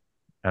QQ.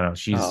 I don't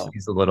know. Oh,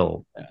 She's a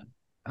little. yeah.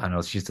 I don't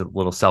know. She's a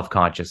little self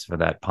conscious for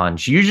that pun.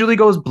 She usually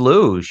goes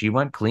blue. She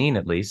went clean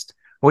at least.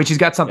 Wait, she's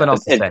got something Yeah.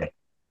 else to say.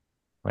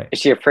 Wait. Is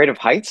she afraid of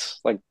heights?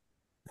 Like,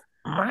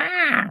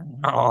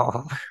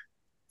 Oh,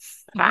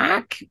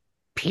 fuck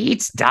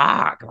Pete's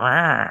dog.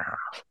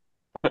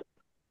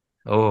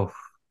 Oh,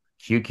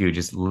 QQ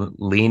just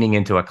leaning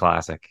into a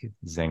classic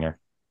zinger.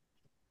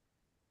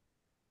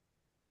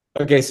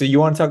 Okay, so you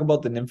want to talk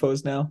about the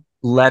nymphos now?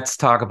 Let's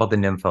talk about the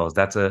nymphos.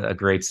 That's a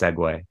great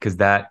segue because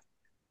that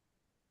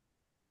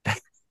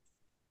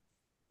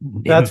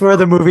That's where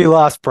the movie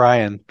lost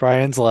Brian.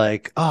 Brian's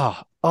like,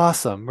 oh,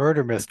 awesome,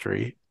 murder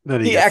mystery.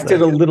 Then he He gets acted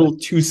that. a little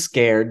too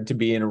scared to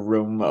be in a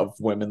room of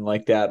women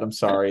like that. I'm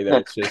sorry.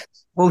 That's just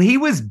well, he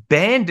was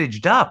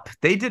bandaged up.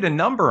 They did a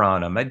number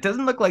on him. It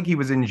doesn't look like he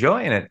was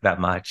enjoying it that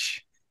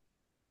much.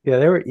 Yeah,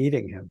 they were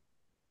eating him.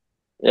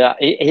 yeah,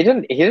 he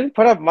didn't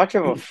put up much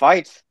of a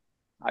fight.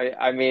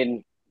 I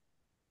mean,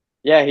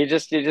 yeah, he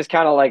just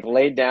kind of like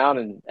laid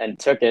down and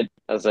took it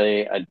as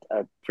a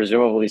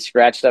presumably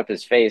scratched up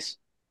his face.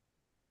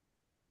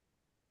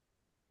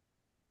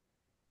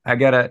 I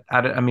gotta.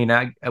 I mean,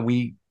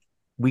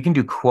 we can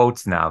do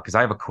quotes now because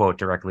I have a quote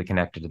directly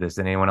connected to this.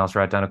 Did anyone else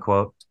write down a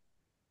quote?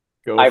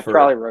 go I for it.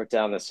 probably wrote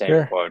down the same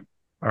Sure. quote.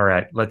 All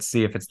right, let's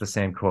see if it's the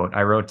same quote.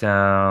 I wrote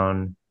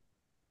down.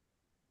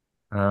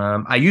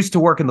 I used to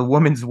work in the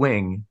women's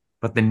wing,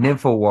 but the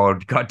nympho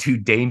world got too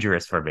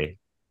dangerous for me.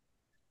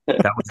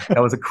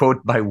 That was a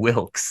quote by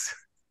Wilkes,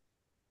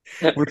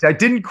 which I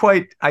didn't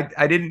quite.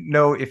 I didn't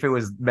know if it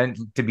was meant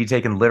to be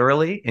taken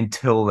literally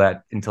until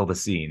the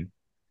scene.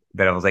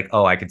 That I was like,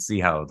 oh, I could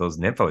see how those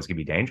nymphos could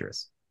be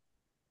dangerous.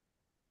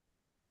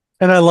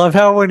 And I love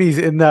how when he's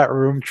in that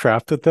room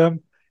trapped with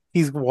them,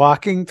 he's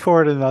walking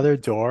toward another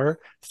door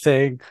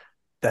saying,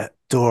 that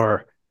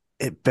door,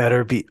 it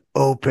better be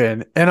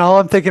open. And all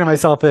I'm thinking to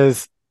myself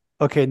is,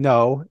 okay,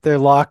 no, they're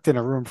locked in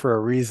a room for a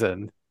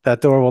reason.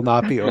 That door will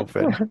not be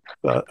open.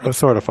 It was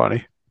sort of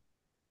funny.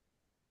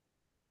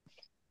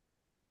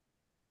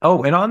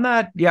 Oh, and on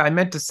that, yeah, I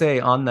meant to say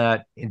on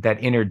that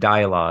inner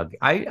dialogue,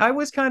 I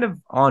was kind of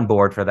on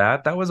board for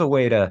that. That was a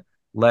way to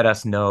let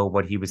us know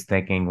what he was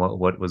thinking,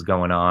 what was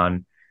going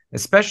on,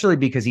 especially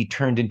because he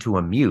turned into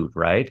a mute,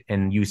 right?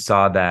 And you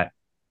saw that,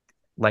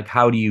 like,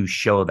 how do you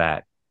show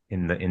that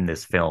in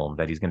this film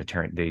that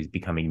he's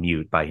becoming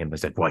mute by him?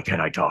 It's like, why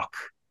can't I talk?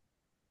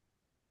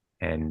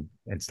 And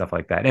stuff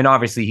like that. And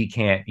obviously he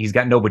can't, he's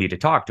got nobody to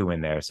talk to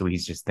in there, so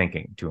he's just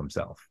thinking to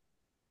himself.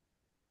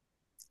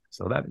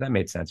 So that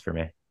made sense for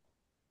me.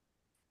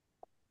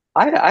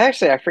 I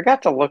actually I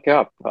forgot to look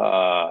up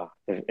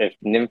if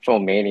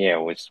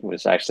nymphomania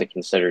was actually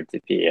considered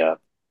to be a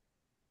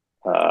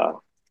uh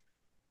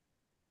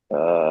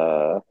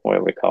what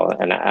do we call it,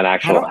 an I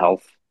actual don't.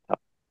 health.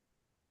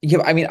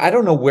 Yeah, I mean, I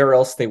don't know where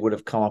else they would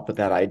have come up with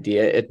that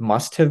idea. It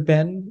must have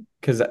been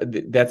because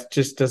that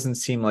just doesn't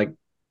seem like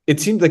it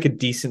seemed like a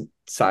decent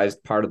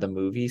sized part of the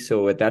movie.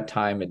 So at that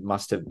time, it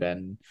must have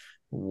been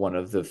one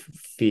of the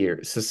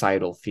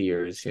societal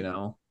fears,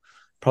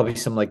 probably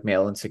some like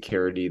male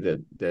insecurity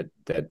that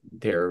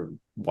their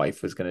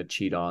wife was going to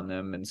cheat on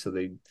them, and so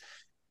they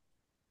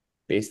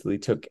basically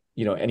took,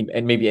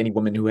 maybe any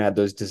woman who had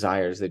those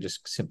desires, they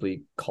just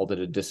simply called it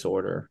a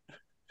disorder.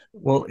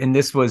 Well, and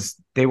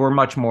they were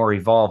much more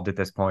evolved at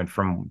this point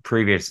from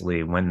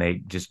previously when they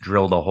just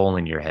drilled a hole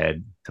in your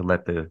head to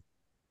let the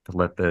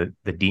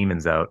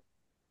demons out.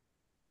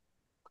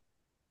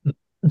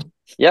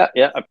 Yeah,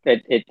 yeah.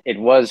 It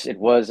was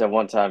at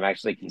one time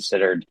actually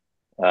considered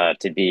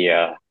to be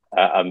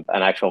an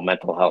actual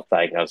mental health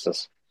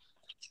diagnosis.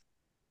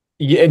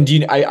 Yeah,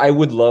 and I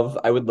would love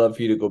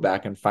for you to go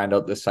back and find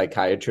out the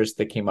psychiatrist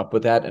that came up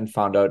with that and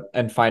find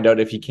out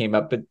if he came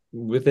up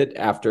with it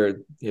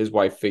after his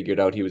wife figured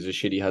out he was a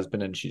shitty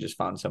husband and she just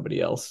found somebody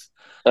else.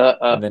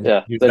 And then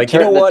Yeah. he was The like, you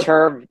know term, the what?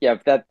 term, yeah,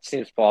 that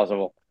seems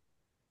plausible.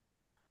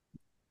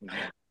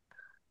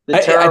 The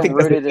I term, think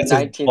that's, rooted in that's as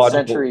 19th logical.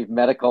 century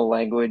medical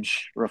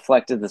language,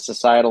 reflected the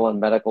societal and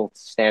medical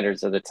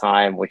standards of the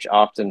time, which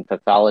often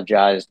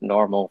pathologized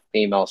normal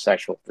female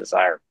sexual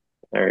desire.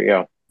 There you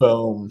go.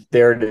 Boom.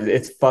 There it is.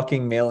 It's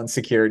fucking male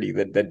insecurity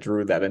that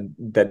drew that, and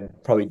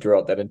that probably drew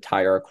out that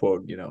entire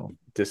quote,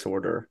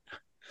 disorder.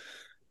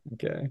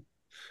 Okay.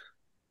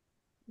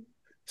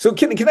 So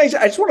can I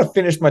just want to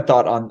finish my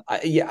thought on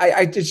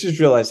I just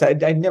realized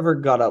I never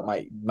got out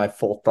my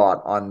full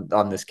thought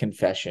on this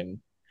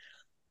confession.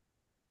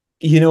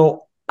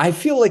 I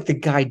feel like the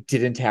guy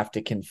didn't have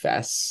to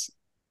confess.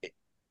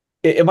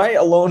 Am I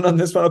alone on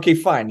this one? Okay,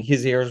 fine.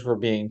 His ears were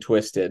being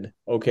twisted.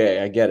 Okay,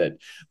 I get it.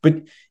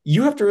 But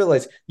you have to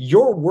realize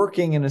you're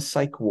working in a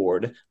psych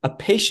ward. A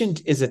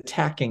patient is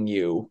attacking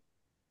you.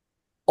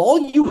 All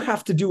you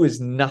have to do is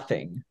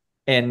nothing,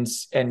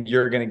 and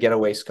you're going to get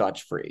away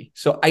scotch-free.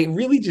 So I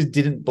really just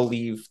didn't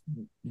believe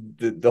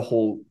the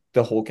whole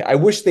I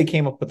wish they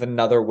came up with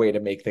another way to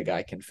make the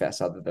guy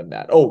confess other than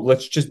that. Oh,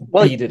 let's just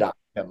beat it out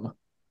of him.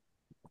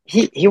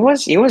 He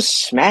was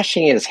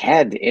smashing his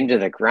head into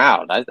the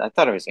ground. I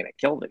thought I was going to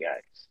kill the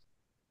guy.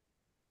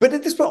 But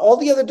at this point, all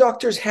the other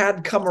doctors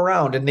had come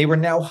around and they were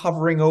now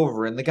hovering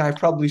over, and the guy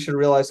probably should have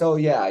realized, oh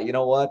yeah, you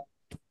know what?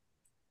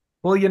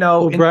 Well, in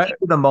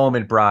the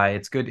moment, Bri,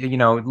 it's good.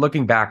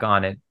 Looking back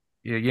on it,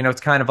 it's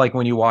kind of like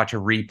when you watch a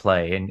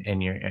replay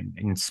and you're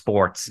in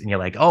sports and you're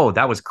like, oh,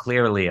 that was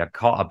clearly a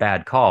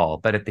bad call.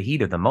 But at the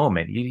heat of the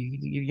moment,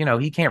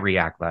 he can't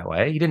react that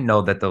way. He didn't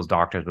know that those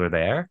doctors were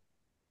there.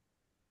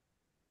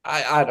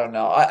 I don't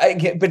know. I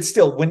get, but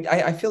still, when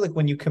I feel like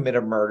when you commit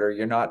a murder,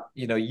 you're not,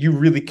 you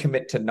really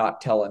commit to not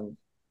telling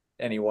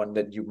anyone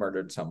that you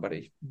murdered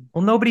somebody.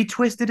 Well, nobody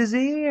twisted his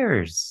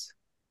ears.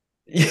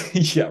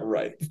 Yeah,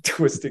 right.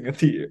 Twisting a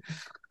the ear.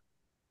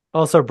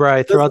 Also,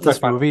 Bri, throughout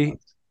this movie,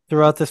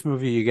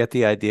 you get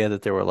the idea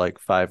that there were like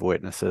 5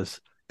 witnesses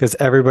because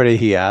everybody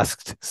he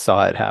asked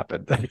saw it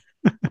happen.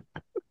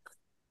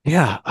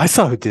 Yeah, I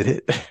saw who did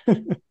it.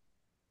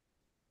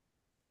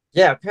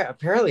 Yeah,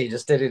 apparently he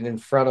just did it in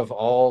front of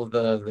all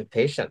the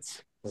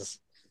patients.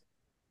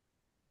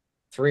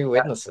 3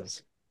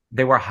 witnesses.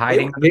 They were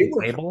hiding on the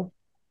table?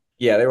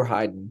 Yeah, they were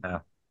hiding. Oh.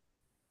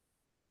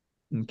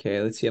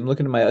 Okay, let's see. I'm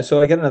looking at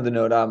so I got another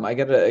note. I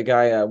got a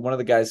guy, one of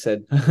the guys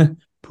said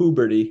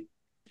puberty.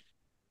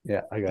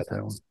 Yeah, I got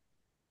that one.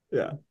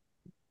 Yeah.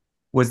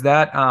 Was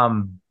that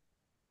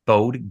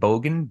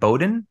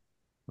Bowden?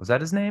 Was that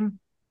his name?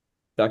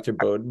 Dr.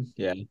 Bowden?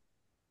 Yeah.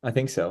 I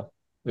think so.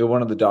 We were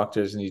one of the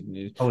doctors, and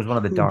he was one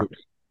of the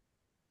doctors.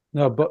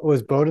 No, but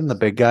was Bowden the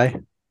big guy?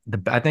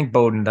 I think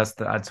Bowden. That's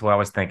what I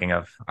was thinking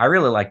of. I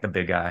really like the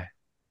big guy.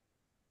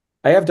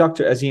 I have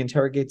as he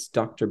interrogates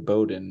Dr.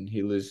 Bowden,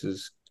 he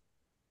loses.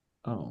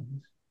 Oh,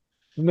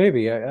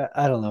 maybe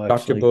I don't know.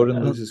 Dr.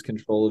 Bowden loses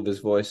control of his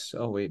voice.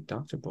 Oh wait,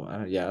 Dr.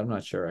 Bowden. Yeah, I'm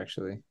not sure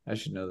actually. I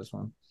should know this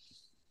one.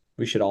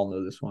 We should all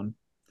know this one.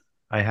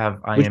 I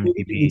have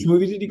IMDb. Which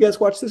movie did you guys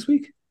watch this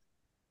week?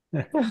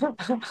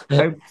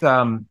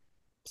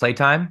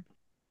 Playtime.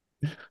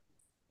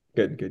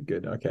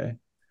 Good. Okay.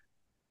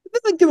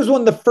 Like there was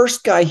the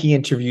first guy he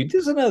interviewed.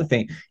 This is another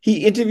thing.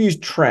 He interviews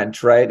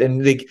Trent, right?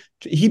 And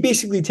he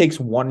basically takes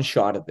one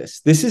shot at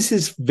this. This is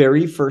his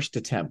very first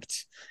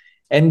attempt.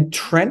 And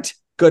Trent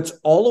gets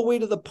all the way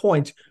to the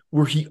point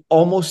where he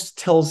almost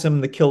tells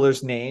him the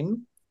killer's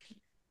name.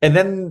 And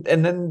then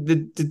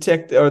the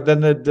detective, or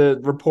then the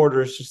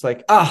reporter is just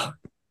like,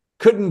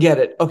 couldn't get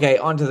it. Okay,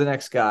 on to the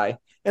next guy.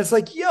 And it's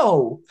like,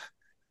 yo,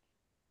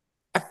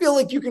 I feel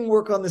like you can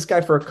work on this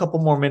guy for a couple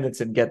more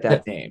minutes and get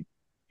that name.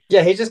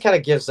 Yeah, he just kind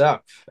of gives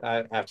up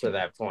after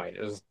that point.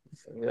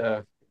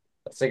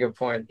 That's a good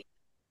point.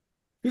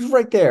 He's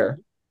right there.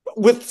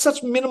 With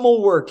such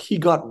minimal work, he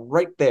got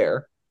right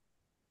there.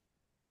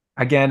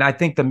 Again, I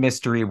think the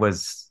mystery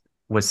was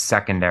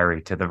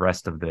secondary to the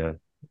rest of the.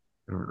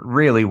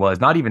 Really was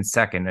not even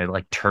second,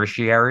 like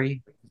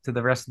tertiary to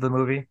the rest of the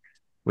movie,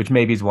 which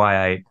maybe is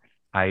why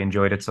I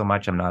enjoyed it so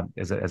much. I'm not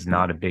as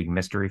not a big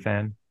mystery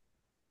fan.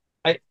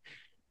 I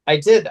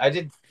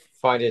did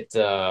find it.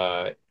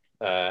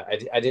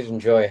 I did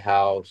enjoy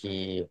how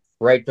he,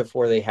 right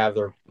before they have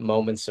their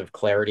moments of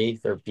clarity,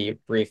 their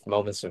brief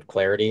moments of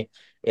clarity,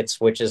 it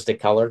switches to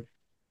color.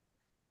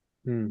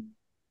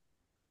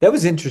 That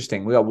was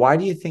interesting. Why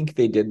do you think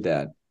they did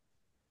that?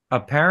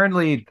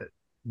 Apparently,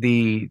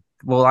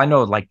 I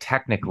know, like,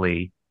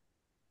 technically,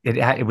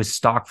 it was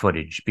stock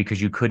footage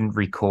because you couldn't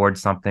record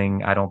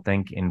something, I don't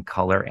think, in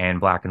color and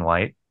black and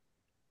white.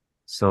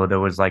 So there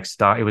was like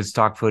it was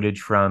stock footage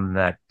from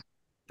that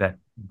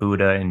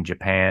Buddha in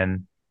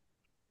Japan.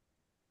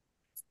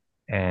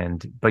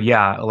 But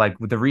yeah, like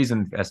the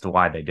reason as to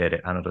why they did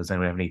it, I don't know. Does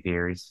anyone have any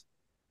theories?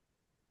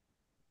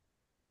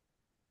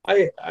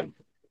 I don't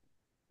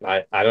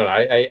know.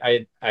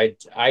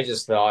 I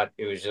just thought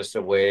it was just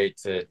a way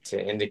to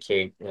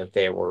indicate that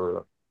they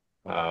were,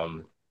 I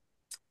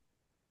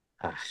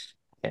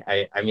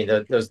mean,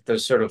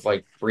 those sort of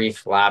like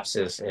brief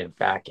lapses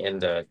back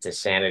into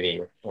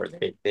sanity, where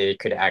they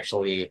could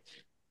actually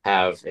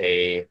have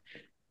a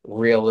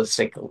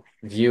realistic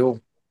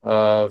view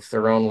of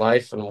their own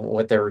life and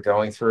what they were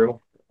going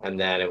through, and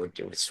then it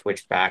would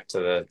switch back to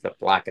the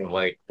black and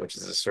white, which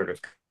is a sort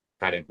of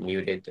kind of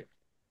muted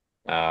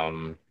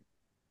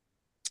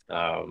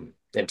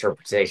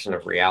interpretation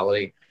of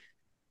reality.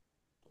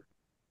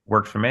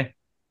 Worked for me.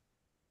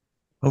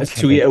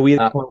 Okay.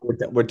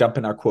 We're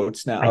dumping our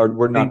quotes now, or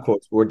we're not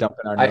quotes. We're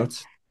dumping our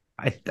notes.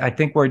 I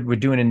think we're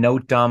doing a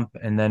note dump,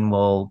 and then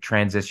we'll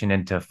transition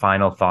into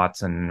final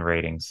thoughts and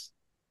ratings.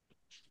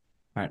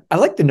 All right. I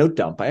like the note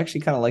dump. I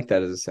actually kind of like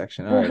that as a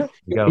section. All right.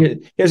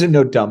 Here's a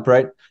note dump,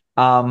 right?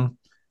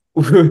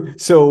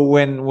 So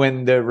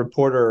when the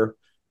reporter,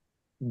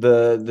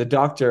 the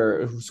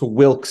doctor, so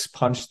Wilkes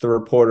punched the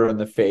reporter in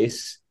the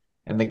face,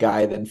 and the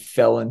guy then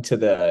fell into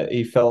the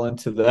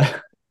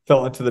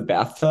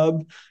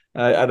bathtub.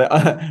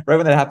 Right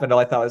when that happened, all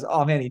I thought was,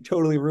 oh man, he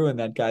totally ruined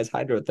that guy's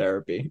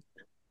hydrotherapy.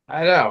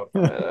 I know. I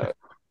know.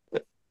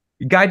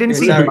 Guy He didn't was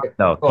seem having hurt a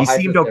though. full He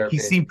hydrotherapy.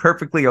 seemed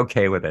perfectly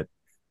okay with it.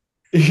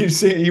 You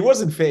see, he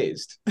wasn't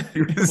phased. He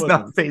He was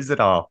not wasn't. phased at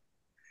all.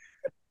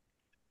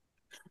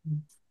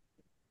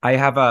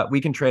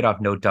 We can trade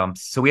off note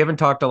dumps. So we haven't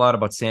talked a lot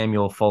about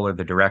Samuel Fuller,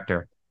 the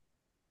director.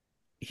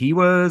 He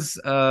was,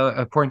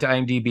 according to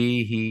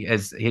IMDb, he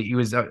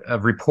was a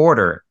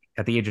reporter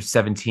at the age of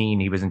 17.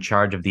 He was in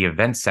charge of the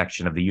events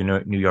section of the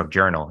New York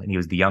Journal, and he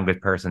was the youngest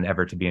person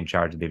ever to be in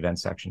charge of the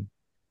events section.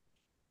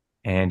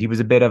 And he was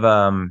a bit of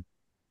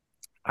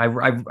I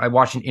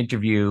watched an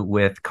interview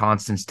with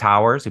Constance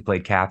Towers, who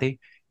played Kathy,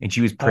 and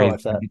she was Oh, praised.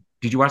 what's that?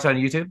 Did you watch that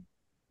on YouTube?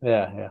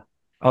 Yeah, yeah.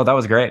 Oh, that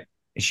was great.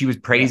 She was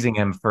Yeah. praising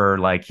him for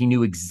like he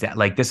knew exact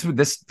like this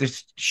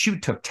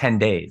shoot took 10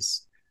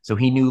 days. So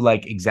he knew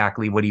like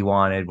exactly what he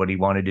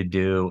wanted to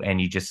do, and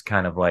he just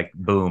kind of like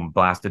boom,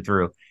 blasted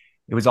through.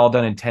 It was all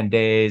done in 10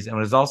 days, and it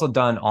was also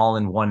done all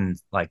in one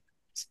like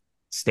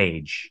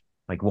stage,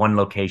 like one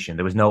location.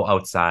 There was no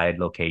outside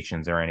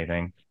locations or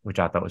anything, which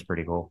I thought was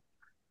pretty cool.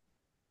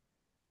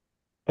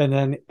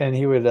 And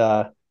he would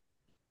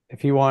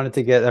if he wanted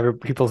to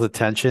get people's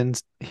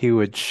attentions, he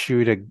would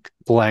shoot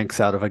blanks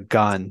out of a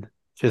gun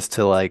just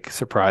to like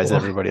surprise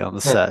everybody on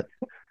the set.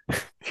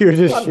 He would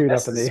just shoot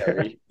up in the air.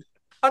 Unnecessary.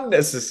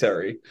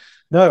 Unnecessary.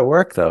 No, it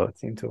worked though. It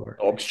seemed to work.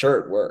 Oh, I'm sure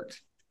it worked.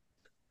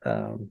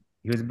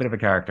 He was a bit of a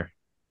character.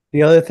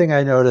 The other thing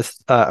I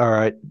noticed, the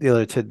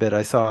other tidbit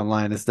I saw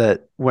online is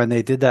that when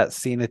they did that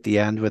scene at the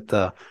end with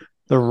the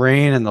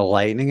rain and the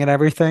lightning and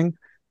everything,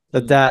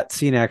 that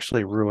scene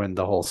actually ruined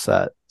the whole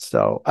set.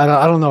 So I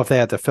don't know if they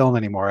had to film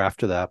anymore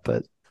after that,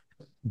 but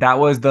That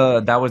was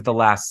the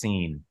last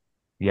scene.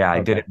 Yeah,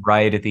 I did it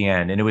right at the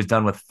end, and it was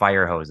done with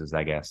fire hoses,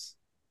 I guess.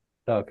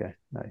 okay,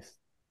 nice.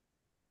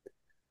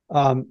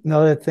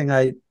 Another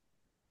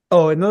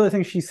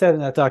thing she said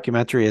in that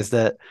documentary is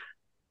that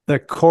the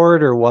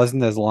corridor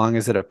wasn't as long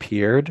as it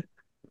appeared.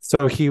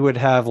 So he would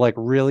have like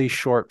really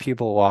short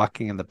people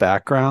walking in the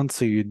background,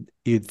 so you'd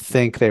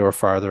think they were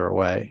farther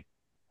away.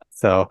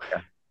 So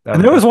Yeah,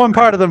 and there was one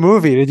part of the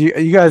movie. Did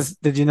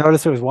you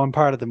notice there was one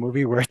part of the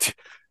movie where a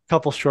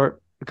couple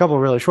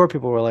really short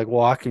people were like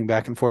walking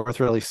back and forth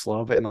really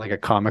slow, but in like a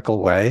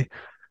comical way.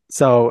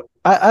 So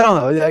I don't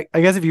know.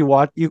 I guess if you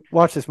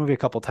watch this movie a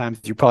couple times,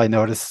 you probably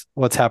notice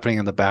what's happening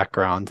in the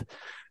background.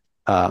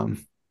 Find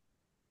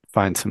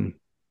some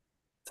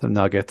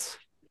nuggets.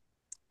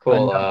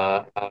 Cool.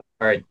 All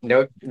right.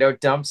 No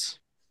dumps.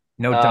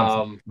 No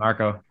dumps,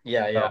 Marco.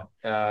 Yeah.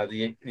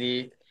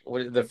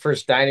 The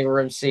first dining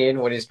room scene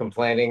when he's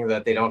complaining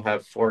that they don't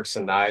have forks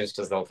and knives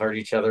because they'll hurt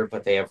each other,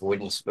 but they have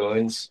wooden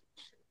spoons.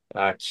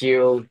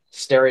 Cue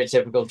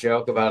stereotypical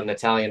joke about an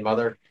Italian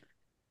mother.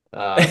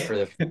 For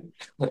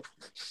the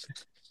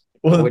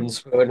wooden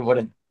spoon,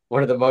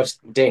 one of the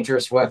most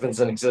dangerous weapons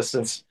in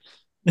existence.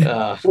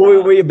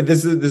 Wait, but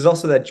there's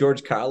also that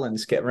George Carlin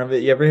sketch. Remember,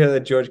 you ever hear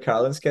that George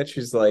Carlin sketch?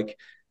 Who's like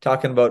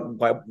talking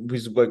about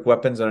who's like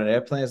weapons on an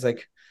airplane. It's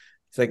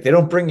like they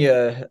don't bring you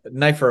a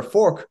knife or a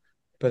fork,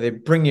 but they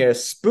bring you a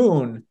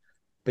spoon.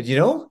 But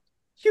you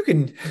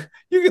can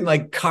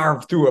like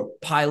carve through a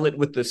pilot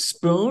with the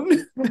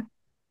spoon.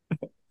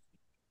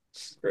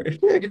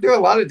 You can do a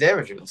lot of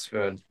damage with a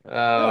spoon.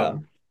 Yeah.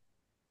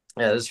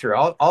 Yeah, that's true.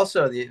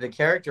 Also, the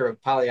character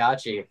of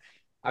Pagliacci,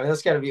 I mean,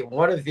 that's got to be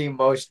one of the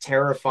most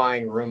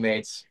terrifying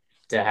roommates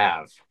to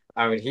have.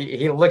 I mean,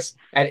 he looks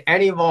at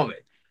any moment,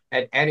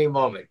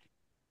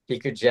 he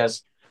could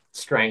just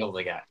strangle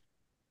the guy.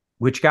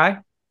 Which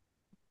guy?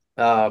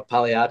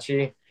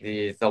 Pagliacci,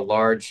 the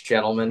large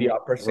gentleman, The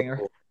opera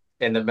singer.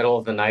 in the middle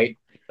of the night,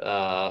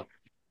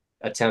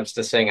 attempts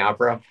to sing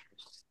opera.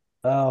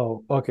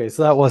 Oh, okay.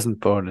 So that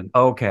wasn't Bonin.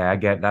 Okay, I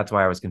get. That's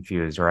why I was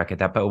confused, or I get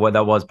that. But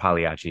that was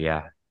Pagliacci.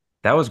 Yeah,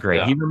 that was great.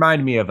 Yeah. He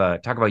reminded me of a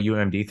talk about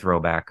UMD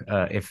throwback.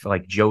 If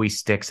like Joey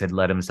Sticks had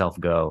let himself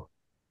go,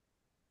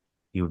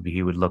 he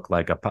would look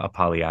like a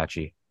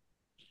Pagliacci.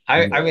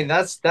 I mean,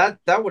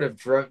 that would have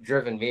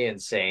driven me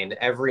insane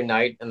every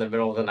night in the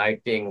middle of the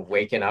night being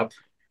waken up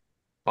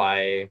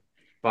by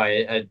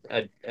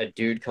a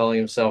dude calling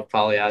himself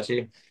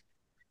Pagliacci.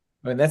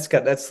 I mean,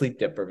 that sleep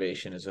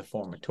deprivation is a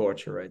form of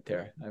torture right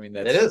there. I mean,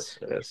 It is.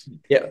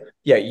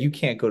 Yeah. You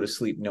can't go to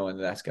sleep knowing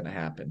that's going to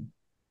happen.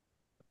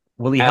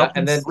 Will he help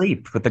and him then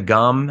sleep with the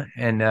gum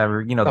and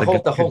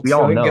the whole we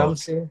all chewing know. gum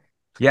scene.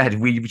 Yeah,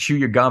 we chew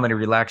your gum and it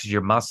relaxes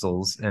your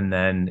muscles, and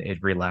then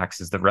it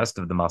relaxes the rest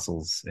of the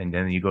muscles, and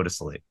then you go to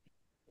sleep.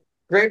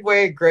 Great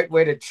way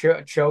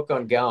to choke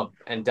on gum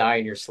and die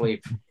in your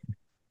sleep.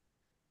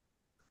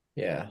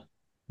 Yeah.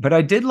 But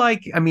I did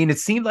like. I mean, it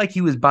seemed like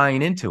he was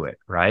buying into it,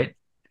 right?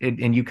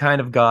 And you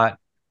kind of got.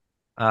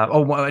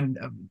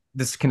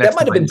 This connects. That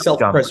might to have been my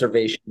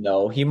self-preservation,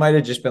 though. He might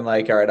have just been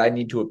like, "All right, I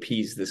need to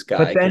appease this guy."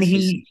 But then 'cause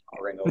he's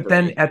towering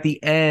over me. at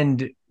the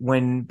end,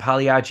 when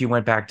Pagliacci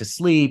went back to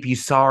sleep, you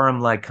saw him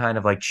like kind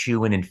of like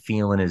chewing and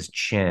feeling his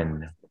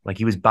chin, like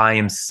he was by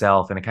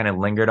himself, and it kind of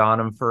lingered on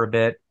him for a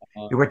bit.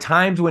 There were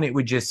times when it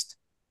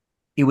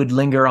would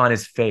linger on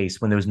his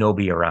face when there was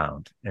nobody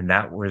around, and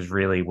that was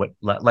really what,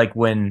 like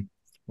when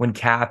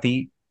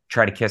Kathy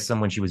try to kiss him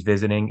when she was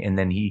visiting, and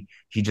then he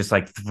just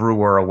like threw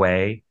her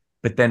away.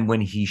 But then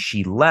when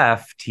she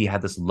left, he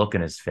had this look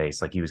in his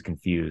face, like he was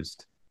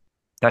confused.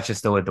 That's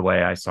just the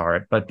way I saw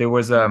it. But there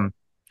was in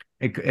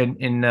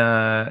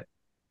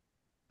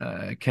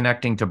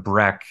connecting to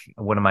Breck,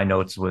 one of my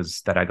notes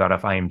was that I got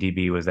off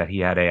IMDb was that he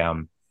had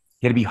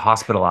to be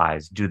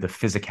hospitalized due to the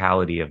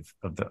physicality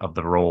of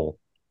the role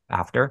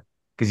after,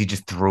 because he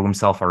just threw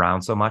himself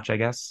around so much. I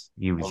guess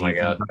Oh my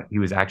God. he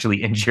was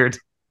actually injured.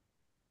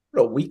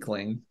 What a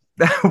weakling.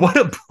 What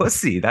a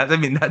pussy!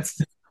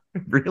 That's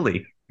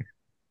really.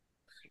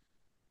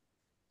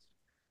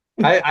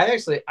 I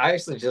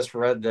actually just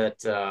read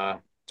that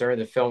during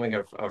the filming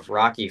of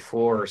Rocky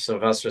IV,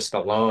 Sylvester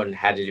Stallone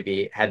had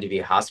to be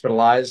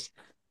hospitalized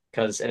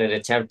because in an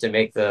attempt to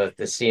make the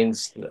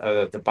scenes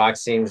the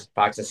boxing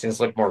scenes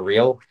look more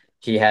real,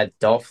 he had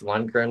Dolph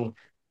Lundgren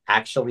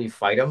actually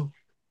fight him.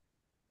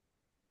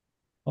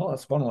 Oh,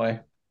 that's one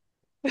way.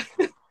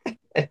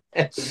 And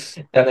That's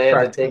they had to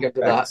practical take him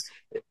to effects.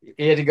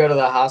 he had to go to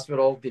the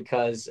hospital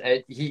because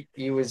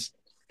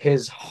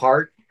his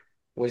heart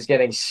was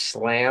getting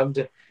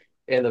slammed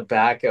in the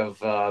back of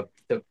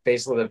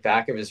basically the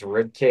back of his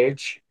rib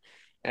cage,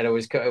 and it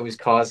was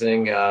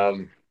causing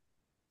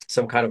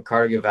some kind of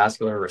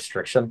cardiovascular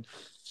restriction.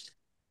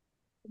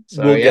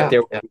 So We'll get yeah,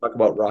 there when we talk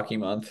about Rocky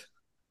Month,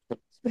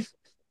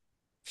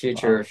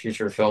 future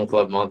film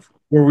club month.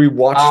 where we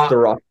watched Uh, the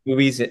Rocky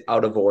movies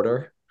out of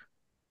order.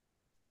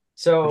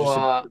 so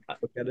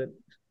Just look at it.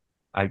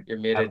 I you're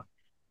muted.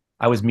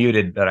 I was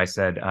muted, but I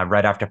said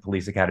right after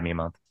Police Academy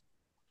month.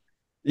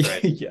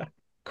 Right. Yeah, of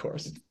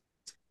course.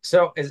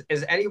 So is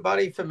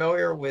anybody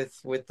familiar with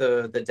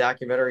the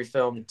documentary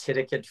film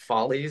Titicate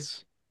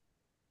Follies?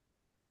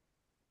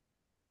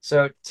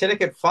 So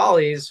Titicate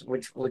Follies,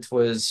 which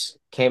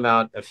came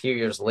out a few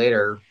years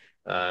later,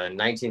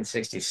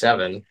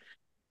 1967,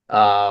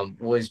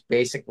 was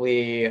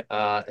basically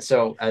a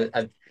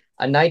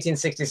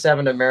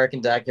 1967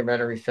 American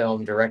documentary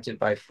film directed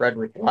by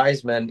Frederick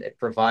Wiseman. It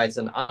provides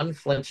an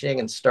unflinching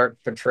and stark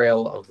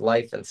portrayal of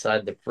life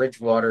inside the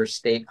Bridgewater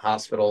State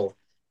Hospital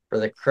for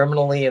the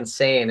criminally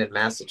insane in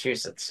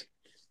Massachusetts.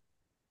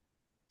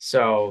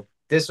 So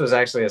this was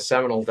actually a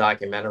seminal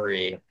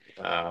documentary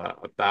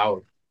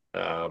about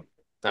a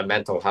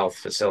mental health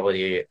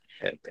facility,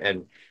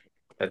 and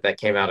that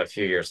came out a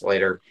few years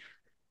later.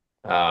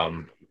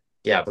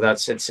 Yeah,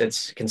 but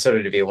it's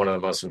considered to be one of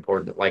the most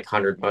important, like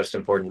 100 most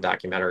important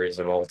documentaries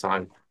of all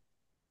time.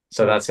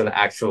 So that's an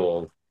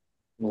actual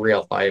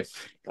real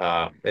life.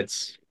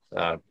 It's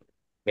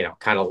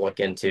kind of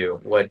look into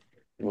what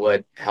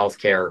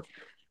healthcare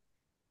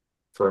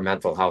for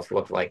mental health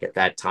looked like at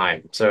that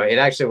time. So it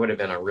actually would have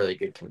been a really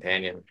good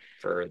companion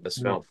for this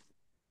film.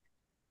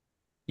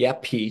 Yeah,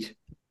 Pete.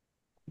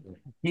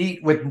 He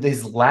with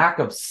his lack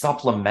of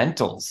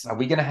supplementals, are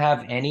we going to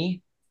have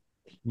any?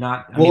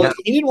 Not. I Well, mean,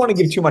 he didn't want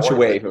to give too much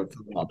away for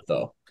the month,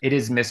 though. it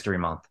is Mystery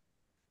Month.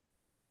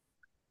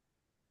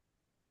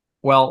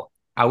 Well,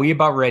 are we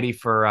about ready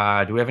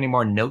for? Do we have any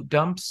more note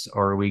dumps,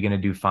 or are we going to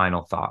do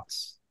final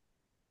thoughts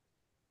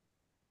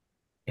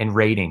and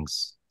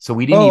ratings? So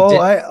we didn't. Oh,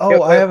 Even,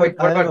 I have Wait,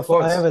 what about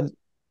quotes?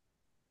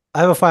 I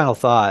have a final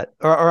thought,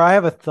 or I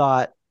have a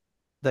thought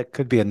that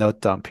could be a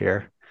note dump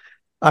here.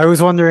 I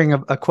was wondering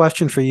a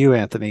question for you,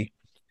 Anthony.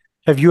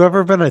 Have you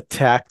ever been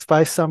attacked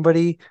by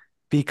somebody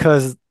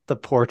because the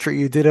portrait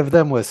you did of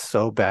them was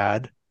so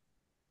bad?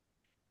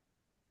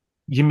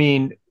 you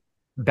mean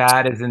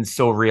bad as in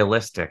so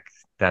realistic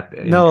that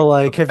No,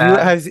 like have you bad?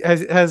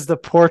 has the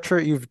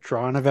portrait you've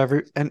drawn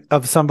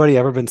of somebody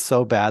ever been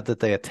so bad that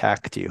they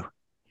attacked you?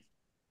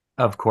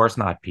 Of course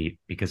not, Pete,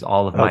 because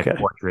all of my Okay.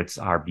 portraits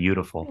are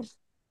beautiful.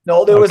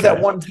 No, there was that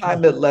Okay. one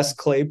time that Les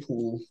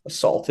Claypool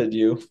assaulted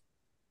you.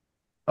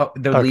 Oh,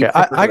 the Okay. lead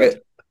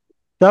singer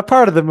That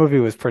part of the movie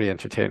was pretty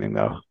entertaining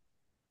though.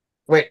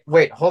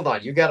 Wait, hold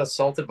on. You got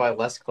assaulted by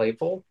Les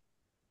Claypool?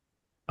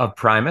 of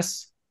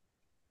Primus.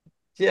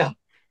 Yeah.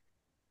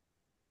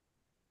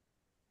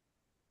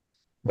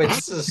 Wait,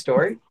 this is a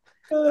story?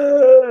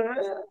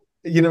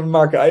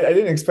 Mark, I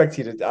didn't expect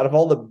you to, out of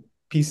all the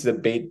pieces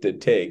of bait to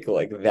take,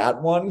 like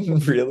that one,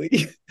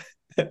 really?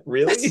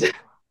 Really?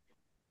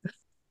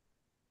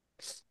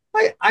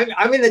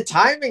 I mean, the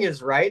timing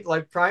is right.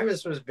 Like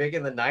Primus was big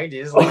in the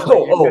 90s.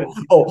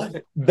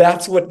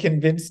 That's what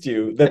convinced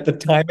you that the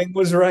timing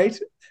was right?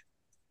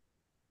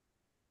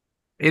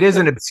 It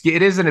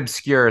is an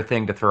obscure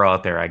thing to throw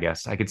out there, I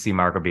guess. I could see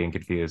Marco being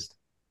confused.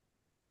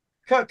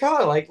 Kind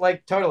of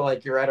like totally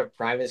like you're at a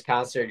Primus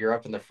concert, you're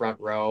up in the front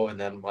row, and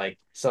then like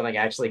something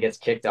actually gets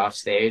kicked off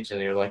stage,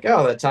 and you're like,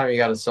 oh, that time you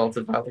got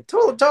assaulted by like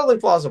totally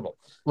plausible.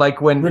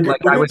 Like when We're,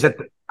 like we're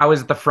I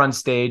was at the front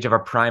stage of a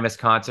Primus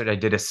concert. I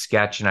did a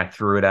sketch and I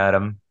threw it at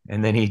him,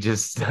 and then he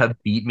just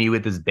beat me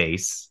with his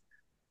bass.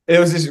 It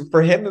was just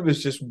for him. It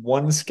was just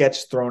one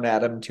sketch thrown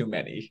at him too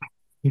many.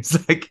 He's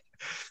like,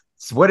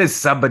 so what is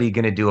somebody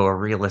going to do a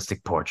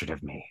realistic portrait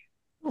of me?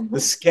 The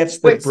sketch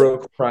that Wait,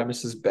 broke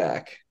Primus's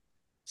back.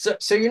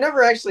 So you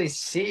never actually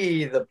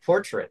see the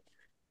portrait.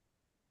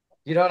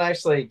 You don't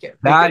actually get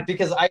That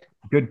because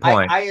good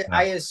point. I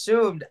Yeah.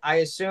 assumed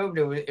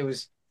it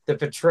was the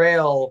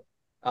portrayal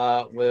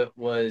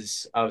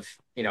was of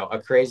a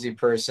crazy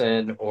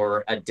person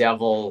or a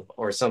devil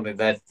or something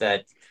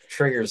that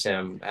triggers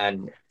him,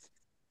 and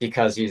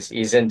because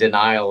he's in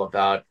denial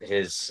about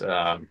his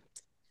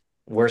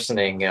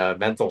worsening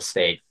mental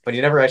state, but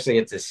you never actually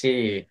get to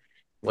see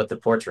what the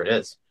portrait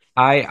is.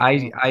 I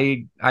I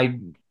I I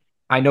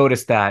I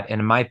noticed that,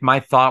 and my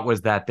thought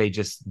was that they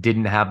just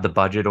didn't have the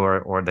budget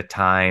or the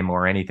time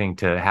or anything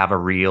to have a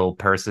real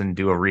person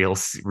do a real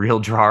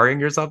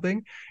drawing or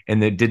something,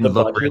 and it didn't The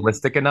look budget.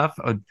 realistic enough.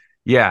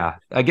 Yeah,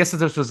 I guess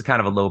this was kind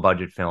of a low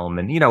budget film,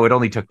 and it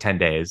only took 10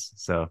 days,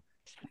 so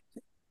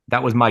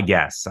that was my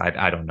guess.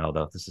 I don't know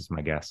though. This is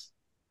my guess.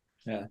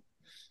 Yeah.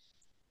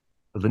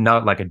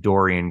 Not like a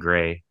Dorian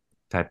Gray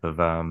type of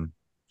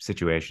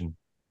situation.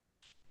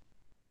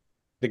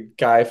 The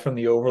guy from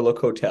the Overlook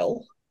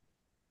Hotel.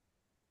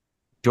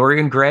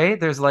 Dorian Gray,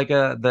 there's like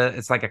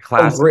it's like a Oh,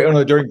 classic great. Oh,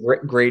 no, during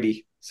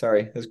Grady.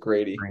 Sorry, that's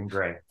Grady. Dorian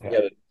Gray. I Yeah.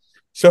 get it.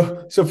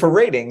 So for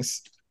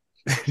ratings,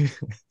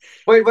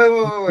 We're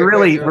Hold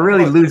really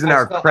on. losing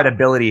our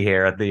credibility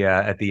here at the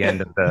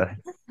end of the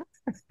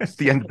at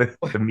the end of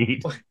the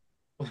meet.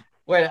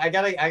 Wait, I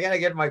gotta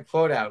get my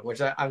quote out,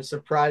 which I'm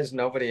surprised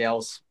nobody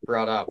else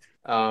brought up.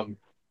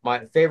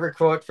 My favorite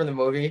quote from the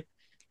movie: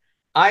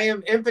 "I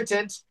am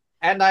impotent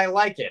and I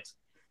like it."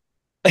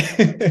 all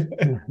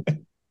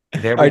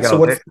There we right. So go.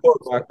 what's the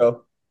quote,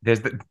 Marco?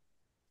 There's the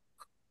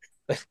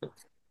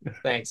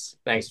Thanks,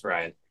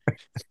 Brian.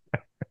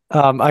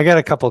 I got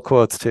a couple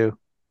quotes too.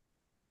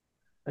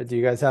 Do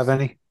you guys have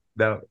any?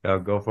 no,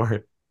 go for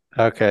it.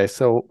 Okay,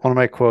 so one of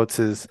my quotes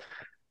is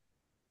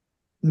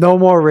no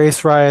more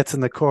race riots in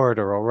the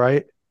corridor, all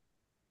right?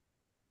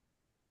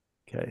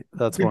 Okay,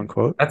 that's one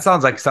quote. That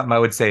sounds like something I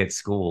would say at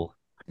school.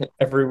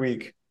 Every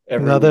week.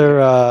 Every week.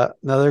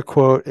 Another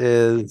quote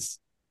is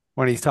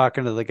when he's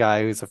talking to the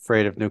guy who's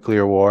afraid of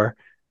nuclear war,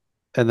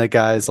 and the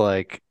guy's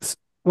like,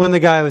 when the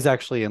guy was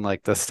actually in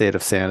like the state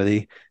of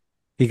sanity,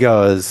 he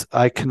goes,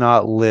 "I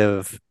cannot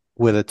live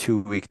with a 2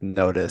 week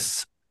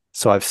notice,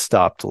 so I've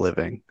stopped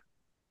living."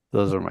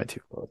 Those are my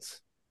two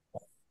quotes.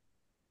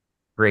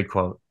 Great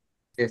quote.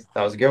 That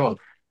was a good one.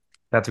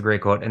 That's a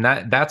great quote. And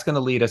that's going to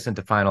lead us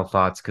into final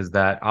thoughts because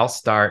that I'll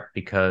start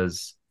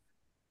because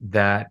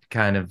that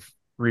kind of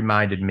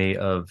reminded me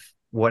of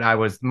what I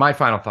was my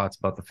final thoughts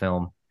about the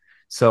film.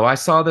 So I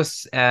saw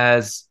this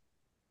as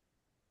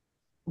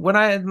when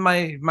I had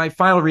my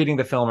final reading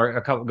of the film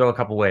go a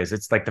couple ways.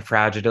 It's like the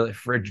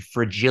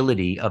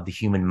fragility of the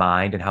human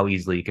mind and how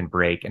easily it can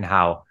break and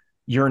how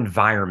your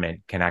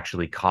environment can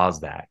actually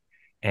cause that.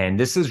 And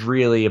this is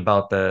really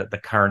about the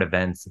current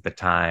events at the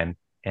time.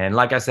 And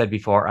like I said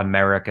before,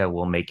 America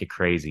will make you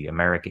crazy.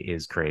 America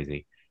is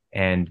crazy.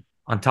 And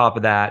on top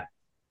of that,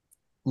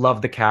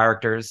 love the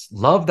characters.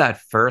 Love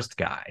that first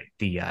guy.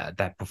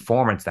 That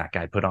performance that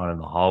guy put on in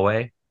the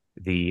hallway.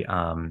 The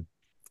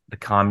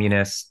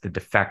communist, the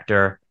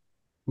defector.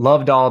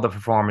 Loved all the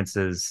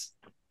performances.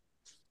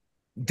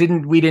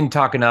 We didn't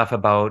talk enough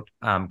about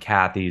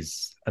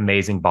Kathy's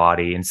amazing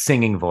body and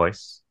singing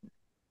voice.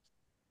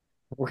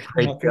 We're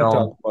Great not going to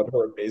film. talk about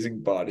her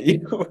amazing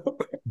body.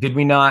 Did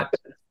we not?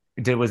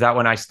 Was that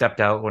when I stepped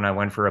out when I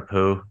went for a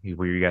poo?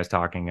 Were you guys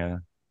talking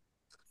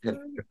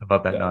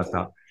about that No.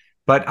 nonstop?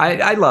 But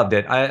I loved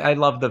it. I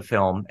loved the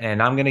film,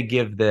 and I'm gonna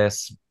give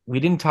this. We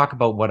didn't talk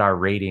about what our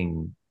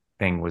rating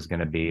thing was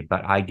gonna be,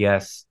 but I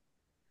guess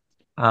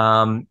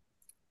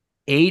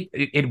 8.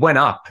 It went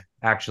up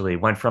actually.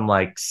 Went from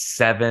like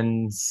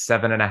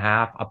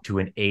 7.5 up to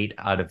an 8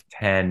 out of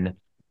 10.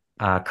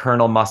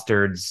 Colonel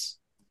Mustard's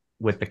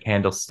with the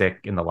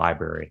candlestick in the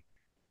library,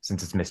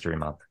 since it's Mystery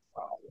Month.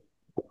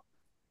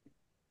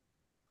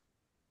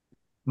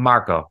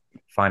 Marco,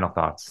 final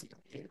thoughts.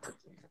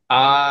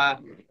 Uh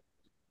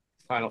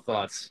Final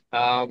thoughts.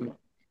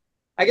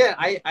 Again,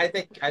 I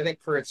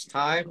think for its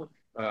time,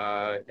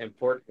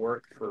 important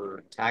work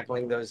for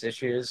tackling those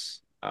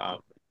issues,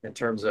 in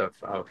terms of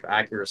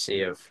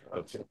accuracy of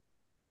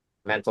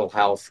mental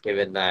health,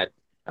 given that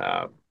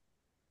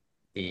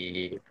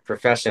the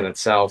profession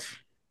itself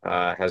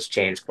has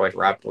changed quite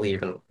rapidly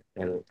even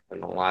in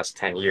the last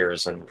 10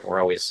 years, and we're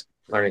always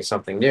learning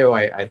something new.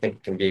 I think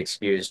it can be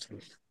excused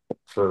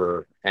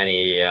for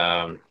any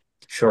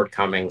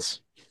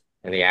shortcomings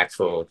in the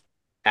actual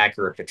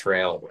accurate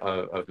portrayal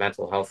of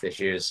mental health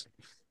issues.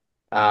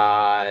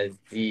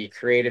 The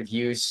creative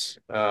use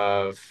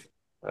of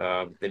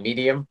the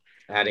medium,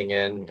 adding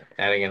in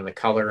the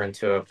color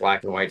into a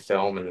black and white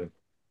film and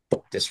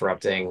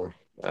disrupting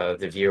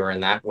the viewer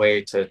in that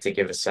way to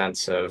give a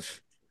sense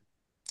of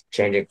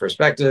changing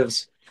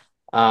perspectives.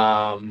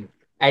 Um,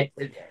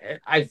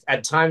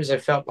 at times I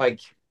felt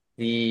like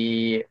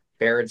the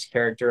Barrett's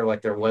character,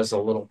 like there was a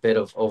little bit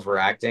of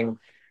overacting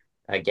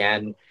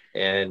again,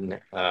 in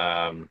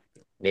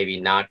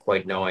maybe not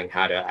quite knowing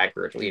how to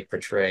accurately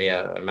portray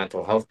a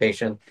mental health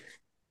patient.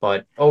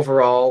 But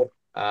overall,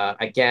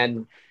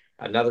 again,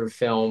 another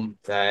film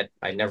that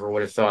I never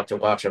would have thought to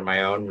watch on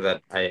my own,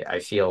 that I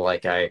feel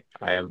like I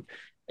am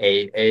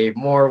a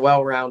more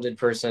well-rounded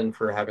person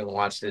for having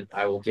watched it,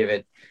 I will give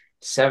it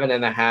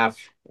 7.5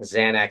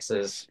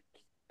 Xanaxes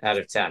out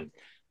of 10.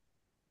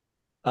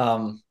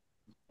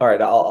 All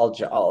right,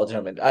 I'll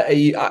jump in.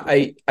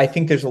 I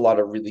think there's a lot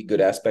of really good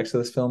aspects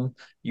of this film.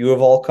 You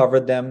have all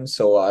covered them,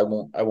 so I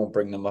won't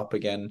bring them up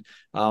again.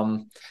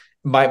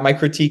 My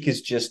critique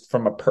is just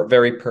from a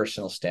very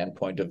personal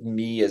standpoint of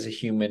me as a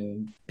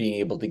human being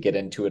able to get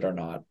into it or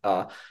not.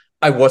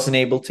 I wasn't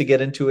able to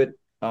get into it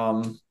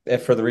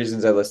for the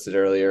reasons I listed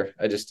earlier.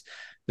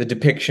 The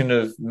depiction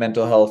of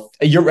mental health.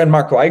 And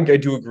Marco, I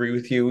do agree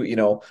with you. You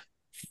know,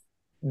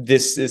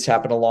 this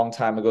happened a long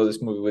time ago.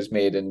 This movie was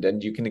made,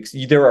 and you can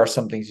there are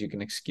some things you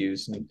can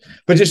excuse,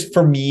 but just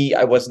for me,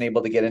 I wasn't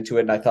able to get into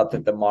it, and I thought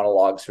that the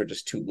monologues were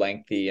just too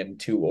lengthy and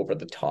too over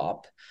the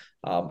top.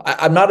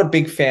 I'm not a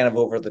big fan of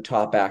over the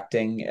top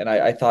acting, and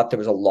I thought there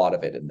was a lot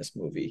of it in this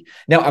movie.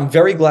 Now, I'm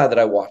very glad that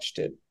I watched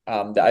it.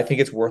 I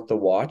think it's worth the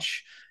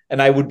watch,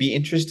 and I would be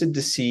interested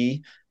to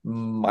see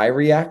my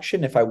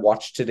reaction if I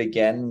watched it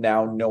again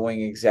now,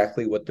 knowing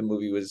exactly what the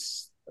movie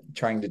was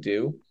trying to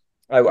do.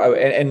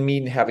 And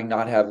me having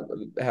not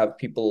have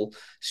people,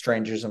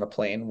 strangers on a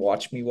plane,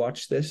 watch me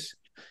watch this.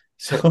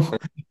 So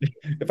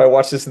if I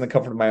watch this in the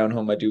comfort of my own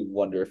home, I do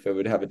wonder if it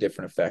would have a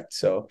different effect.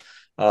 So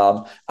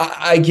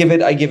I give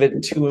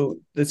it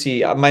two. Let's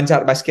see,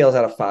 my scale's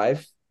out of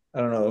 5. I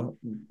don't know,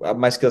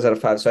 my scale's out of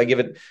 5, so I give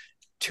it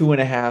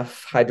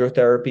 2.5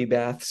 hydrotherapy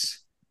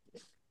baths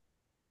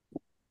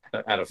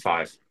out of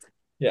 5.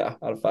 Yeah,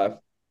 out of 5.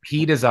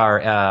 Pete is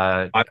our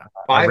 5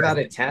 out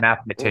of 10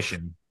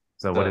 mathematician. Oof.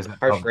 So what is it?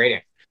 Harsh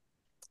rating.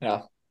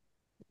 Yeah.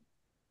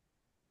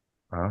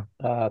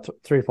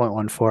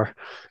 3.14.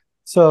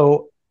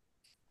 So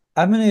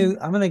I'm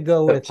gonna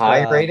go The with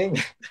pie rating.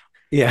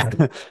 Yeah,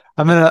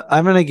 I'm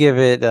gonna give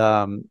it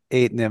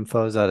 8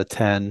 nymphos out of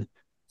 10.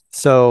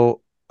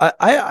 So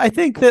I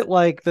think that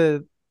like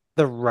the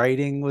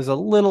writing was a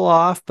little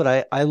off,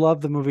 but I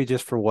love the movie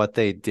just for what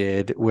they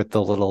did with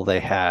the little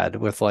they had,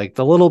 with like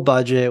the little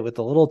budget, with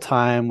the little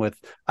time, with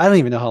I don't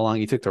even know how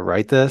long you took to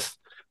write this,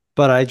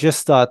 but I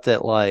just thought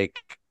that like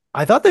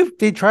I thought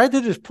they tried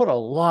to just put a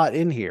lot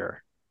in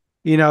here.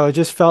 You know, it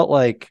just felt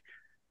like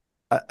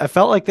I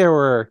felt like there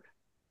were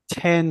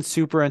 10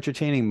 super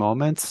entertaining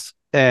moments.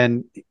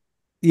 And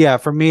yeah,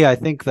 for me, I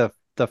think the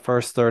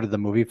first third of the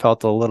movie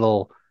felt a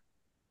little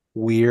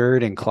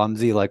weird and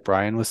clumsy, like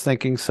Brian was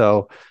thinking.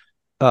 So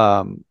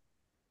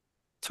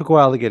took a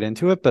while to get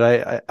into it,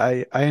 but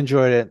I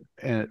enjoyed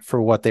it for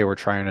what they were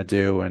trying to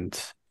do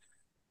and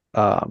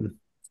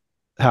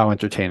how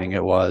entertaining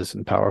it was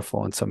and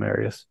powerful in some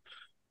areas.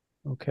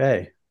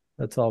 Okay,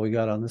 that's all we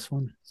got on this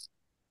one.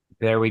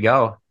 There we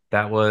go.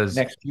 That was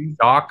Next week.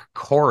 Dark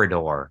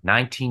Corridor,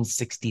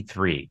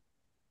 1963.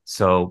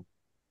 So,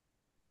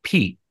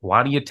 Pete,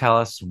 why don't you tell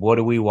us what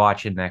are we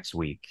watching next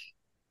week?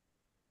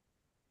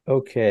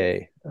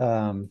 Okay.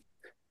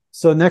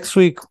 So next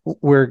week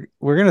we're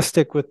gonna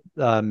stick with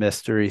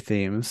mystery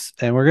themes,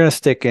 and we're gonna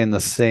stick in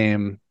the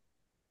same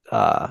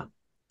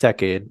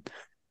decade,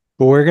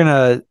 but we're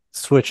gonna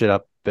switch it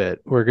up a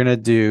bit. We're gonna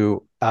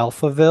do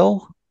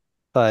Alphaville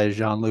by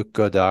Jean-Luc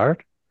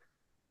Godard,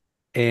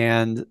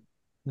 and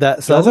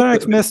that's our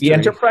next mystery. The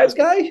Enterprise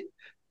guy.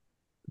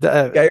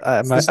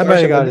 I might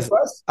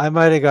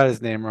have got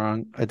his name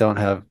wrong. I don't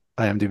have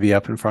IMDb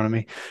up in front of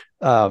me.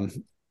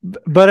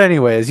 But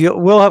anyways,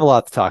 we'll have a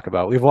lot to talk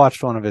about. We've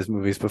watched one of his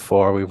movies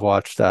before. We've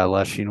watched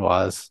Les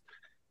Chinois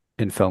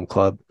in Film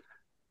Club,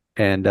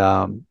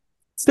 and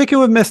sticking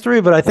with mystery.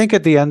 But I think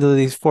at the end of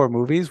these 4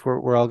 movies,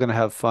 we're all going to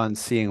have fun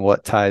seeing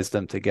what ties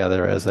them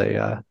together as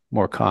a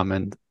more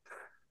common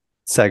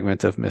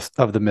segment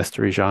of the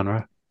mystery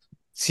genre.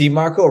 See,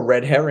 Marco,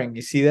 red herring.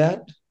 You see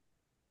that?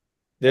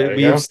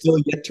 We have still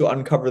yet to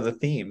uncover the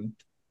theme.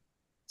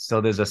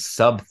 So there's a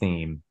sub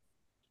theme.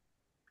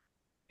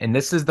 And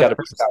this is the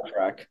first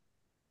track.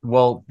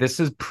 Well,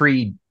 this is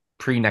pre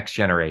Next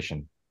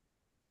Generation.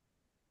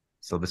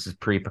 So this is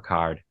pre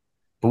Picard.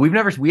 But we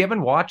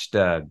haven't watched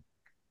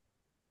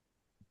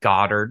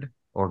Goddard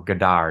or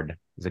Godard.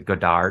 Is it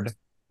Godard?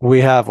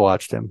 We have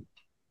watched him.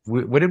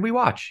 What did we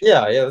watch?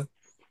 Yeah.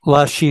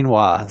 Les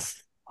Chinois.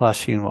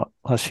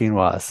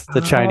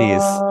 The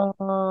Chinese.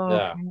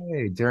 Yeah.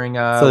 Okay. During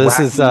so this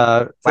is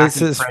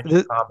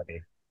French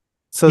comedy.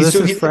 So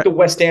he's like the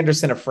Wes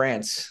Anderson of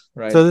France,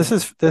 right? So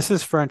this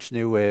is French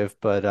New Wave,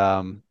 but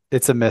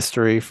it's a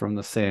mystery from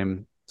the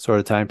same sort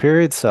of time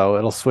period. So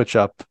it'll switch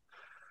up.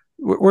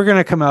 We're going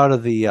to come out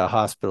of the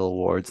hospital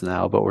wards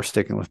now, but we're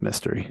sticking with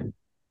mystery.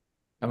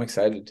 I'm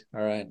excited.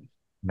 All right,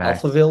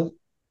 Nice. Alphaville.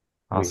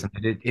 Awesome.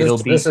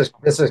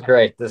 This is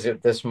great.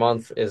 This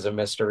month is a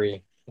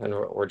mystery, and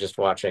we're just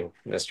watching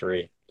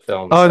mystery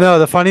films. Oh no,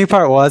 the funny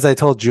part was I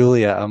told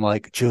Julia, I'm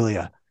like,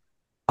 Julia,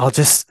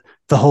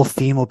 the whole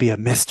theme will be a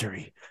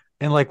mystery.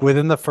 And like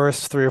within the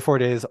first 3 or 4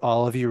 days,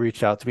 all of you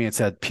reached out to me and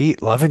said,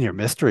 Pete, loving your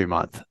mystery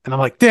month. And I'm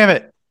like, damn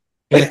it.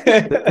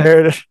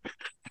 I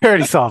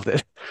already solved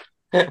it.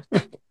 Yeah,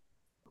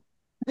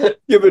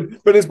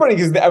 but it's funny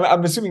because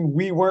I'm assuming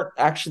we weren't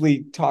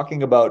actually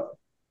talking about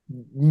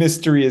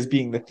mystery as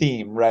being the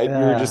theme, right? You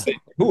were just Yeah. saying,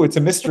 "Ooh, it's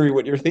a mystery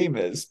what your theme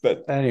is."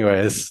 But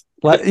Anyways,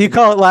 you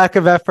call it lack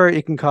of effort.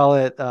 You can call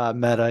it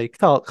meta. You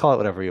can call it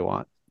whatever you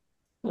want.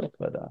 But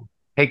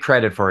Take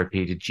credit for it,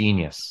 Pete. A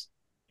genius.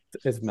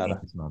 it's meta.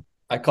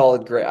 I call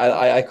it great.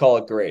 I call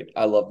it great.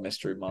 I love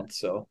Mystery Month,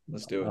 so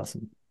let's do it.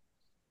 Awesome.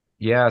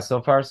 Yeah,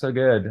 so far so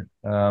good.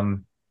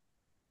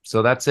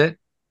 So that's it.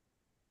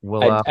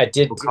 We'll I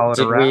we'll call it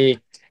a wrap.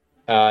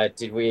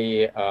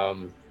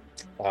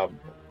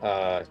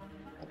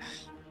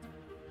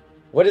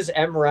 What does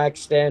MRAC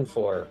stand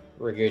for,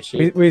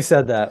 Riguchi? We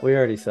said that. We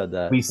already said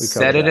that. We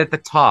said it at the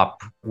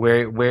top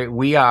where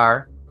we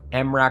are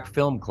MRAC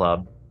Film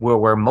Club, where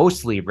we're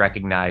mostly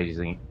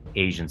recognizing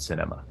Asian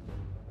cinema.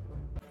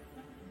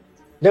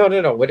 No.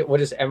 What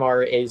does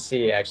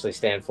MRAC actually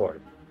stand for?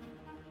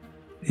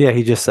 Yeah,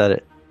 he just said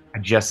it. I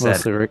just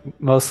said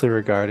Mostly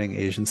regarding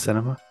Asian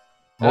cinema.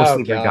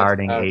 mostly Oh, God.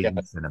 regarding Oh, Asian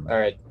God. cinema. All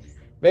right,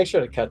 make sure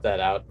to cut that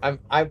out.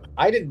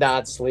 I did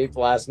not sleep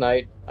last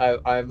night.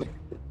 I'm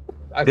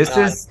This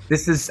not,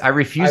 is I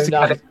refuse I'm to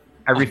not, cut it.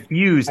 I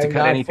refuse to I'm cut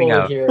not anything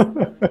fully out. here.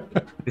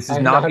 This is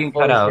I'm not being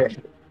cut fully out.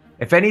 here.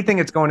 If anything,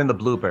 it's going in the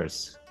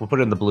bloopers. We'll put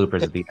it in the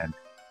bloopers at the end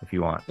if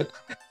you want.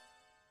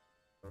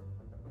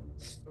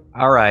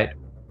 All right.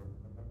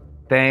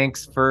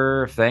 Thanks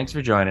for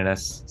joining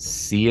us.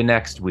 See you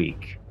next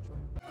week.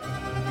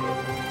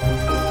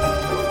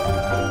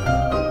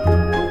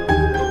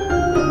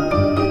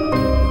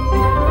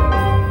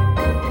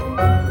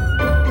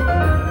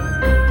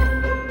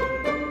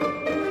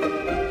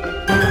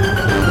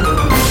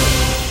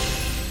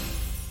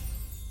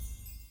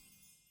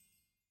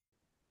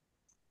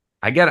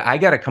 I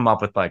gotta come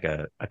up with like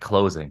a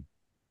closing.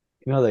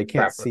 You know they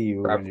can't Proper- see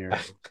you proper- when you're.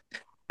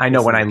 I know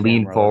This when is I the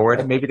lean camera.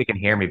 forward, maybe they can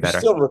hear me We're better.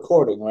 still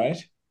recording, right?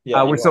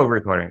 Yeah, We're you still are.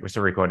 recording. We're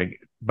still recording.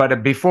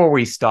 But before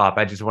we stop,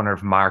 I just wonder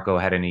if Marco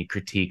had any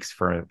critiques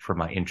for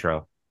my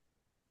intro.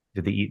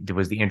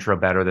 Was the intro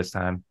better this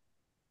time?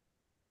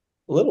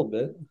 A little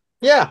bit,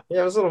 Yeah,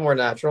 it was a little more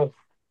natural.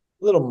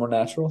 a little more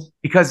natural.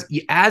 Because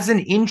as an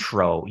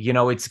intro,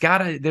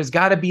 there's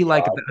gotta be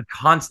like a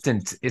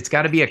constant. It's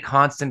got to be a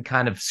constant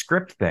kind of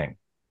script thing.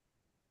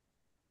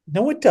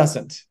 No, it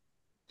doesn't.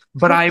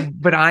 But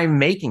I'm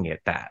making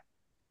it that.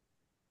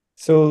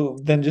 So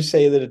then just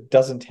say that it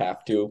doesn't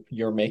have to.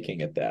 You're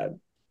making it that.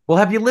 Well,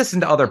 have you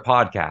listened to other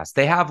podcasts?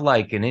 They have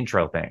like an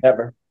intro thing.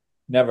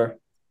 Never.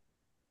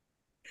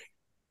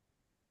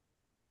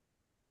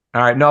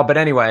 All right, no, but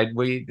anyway,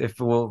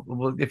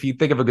 if you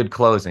think of a good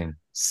closing,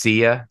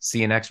 see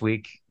you next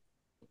week.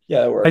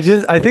 Yeah, that works.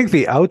 I think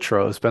the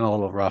outro has been a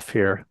little rough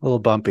here, a little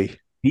bumpy.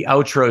 The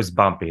outro is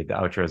bumpy. The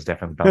outro is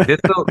definitely bumpy.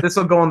 This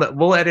will go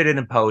we'll edit it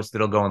in post.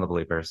 It'll go in the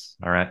bleepers.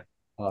 All right.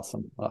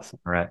 Awesome. All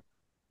right.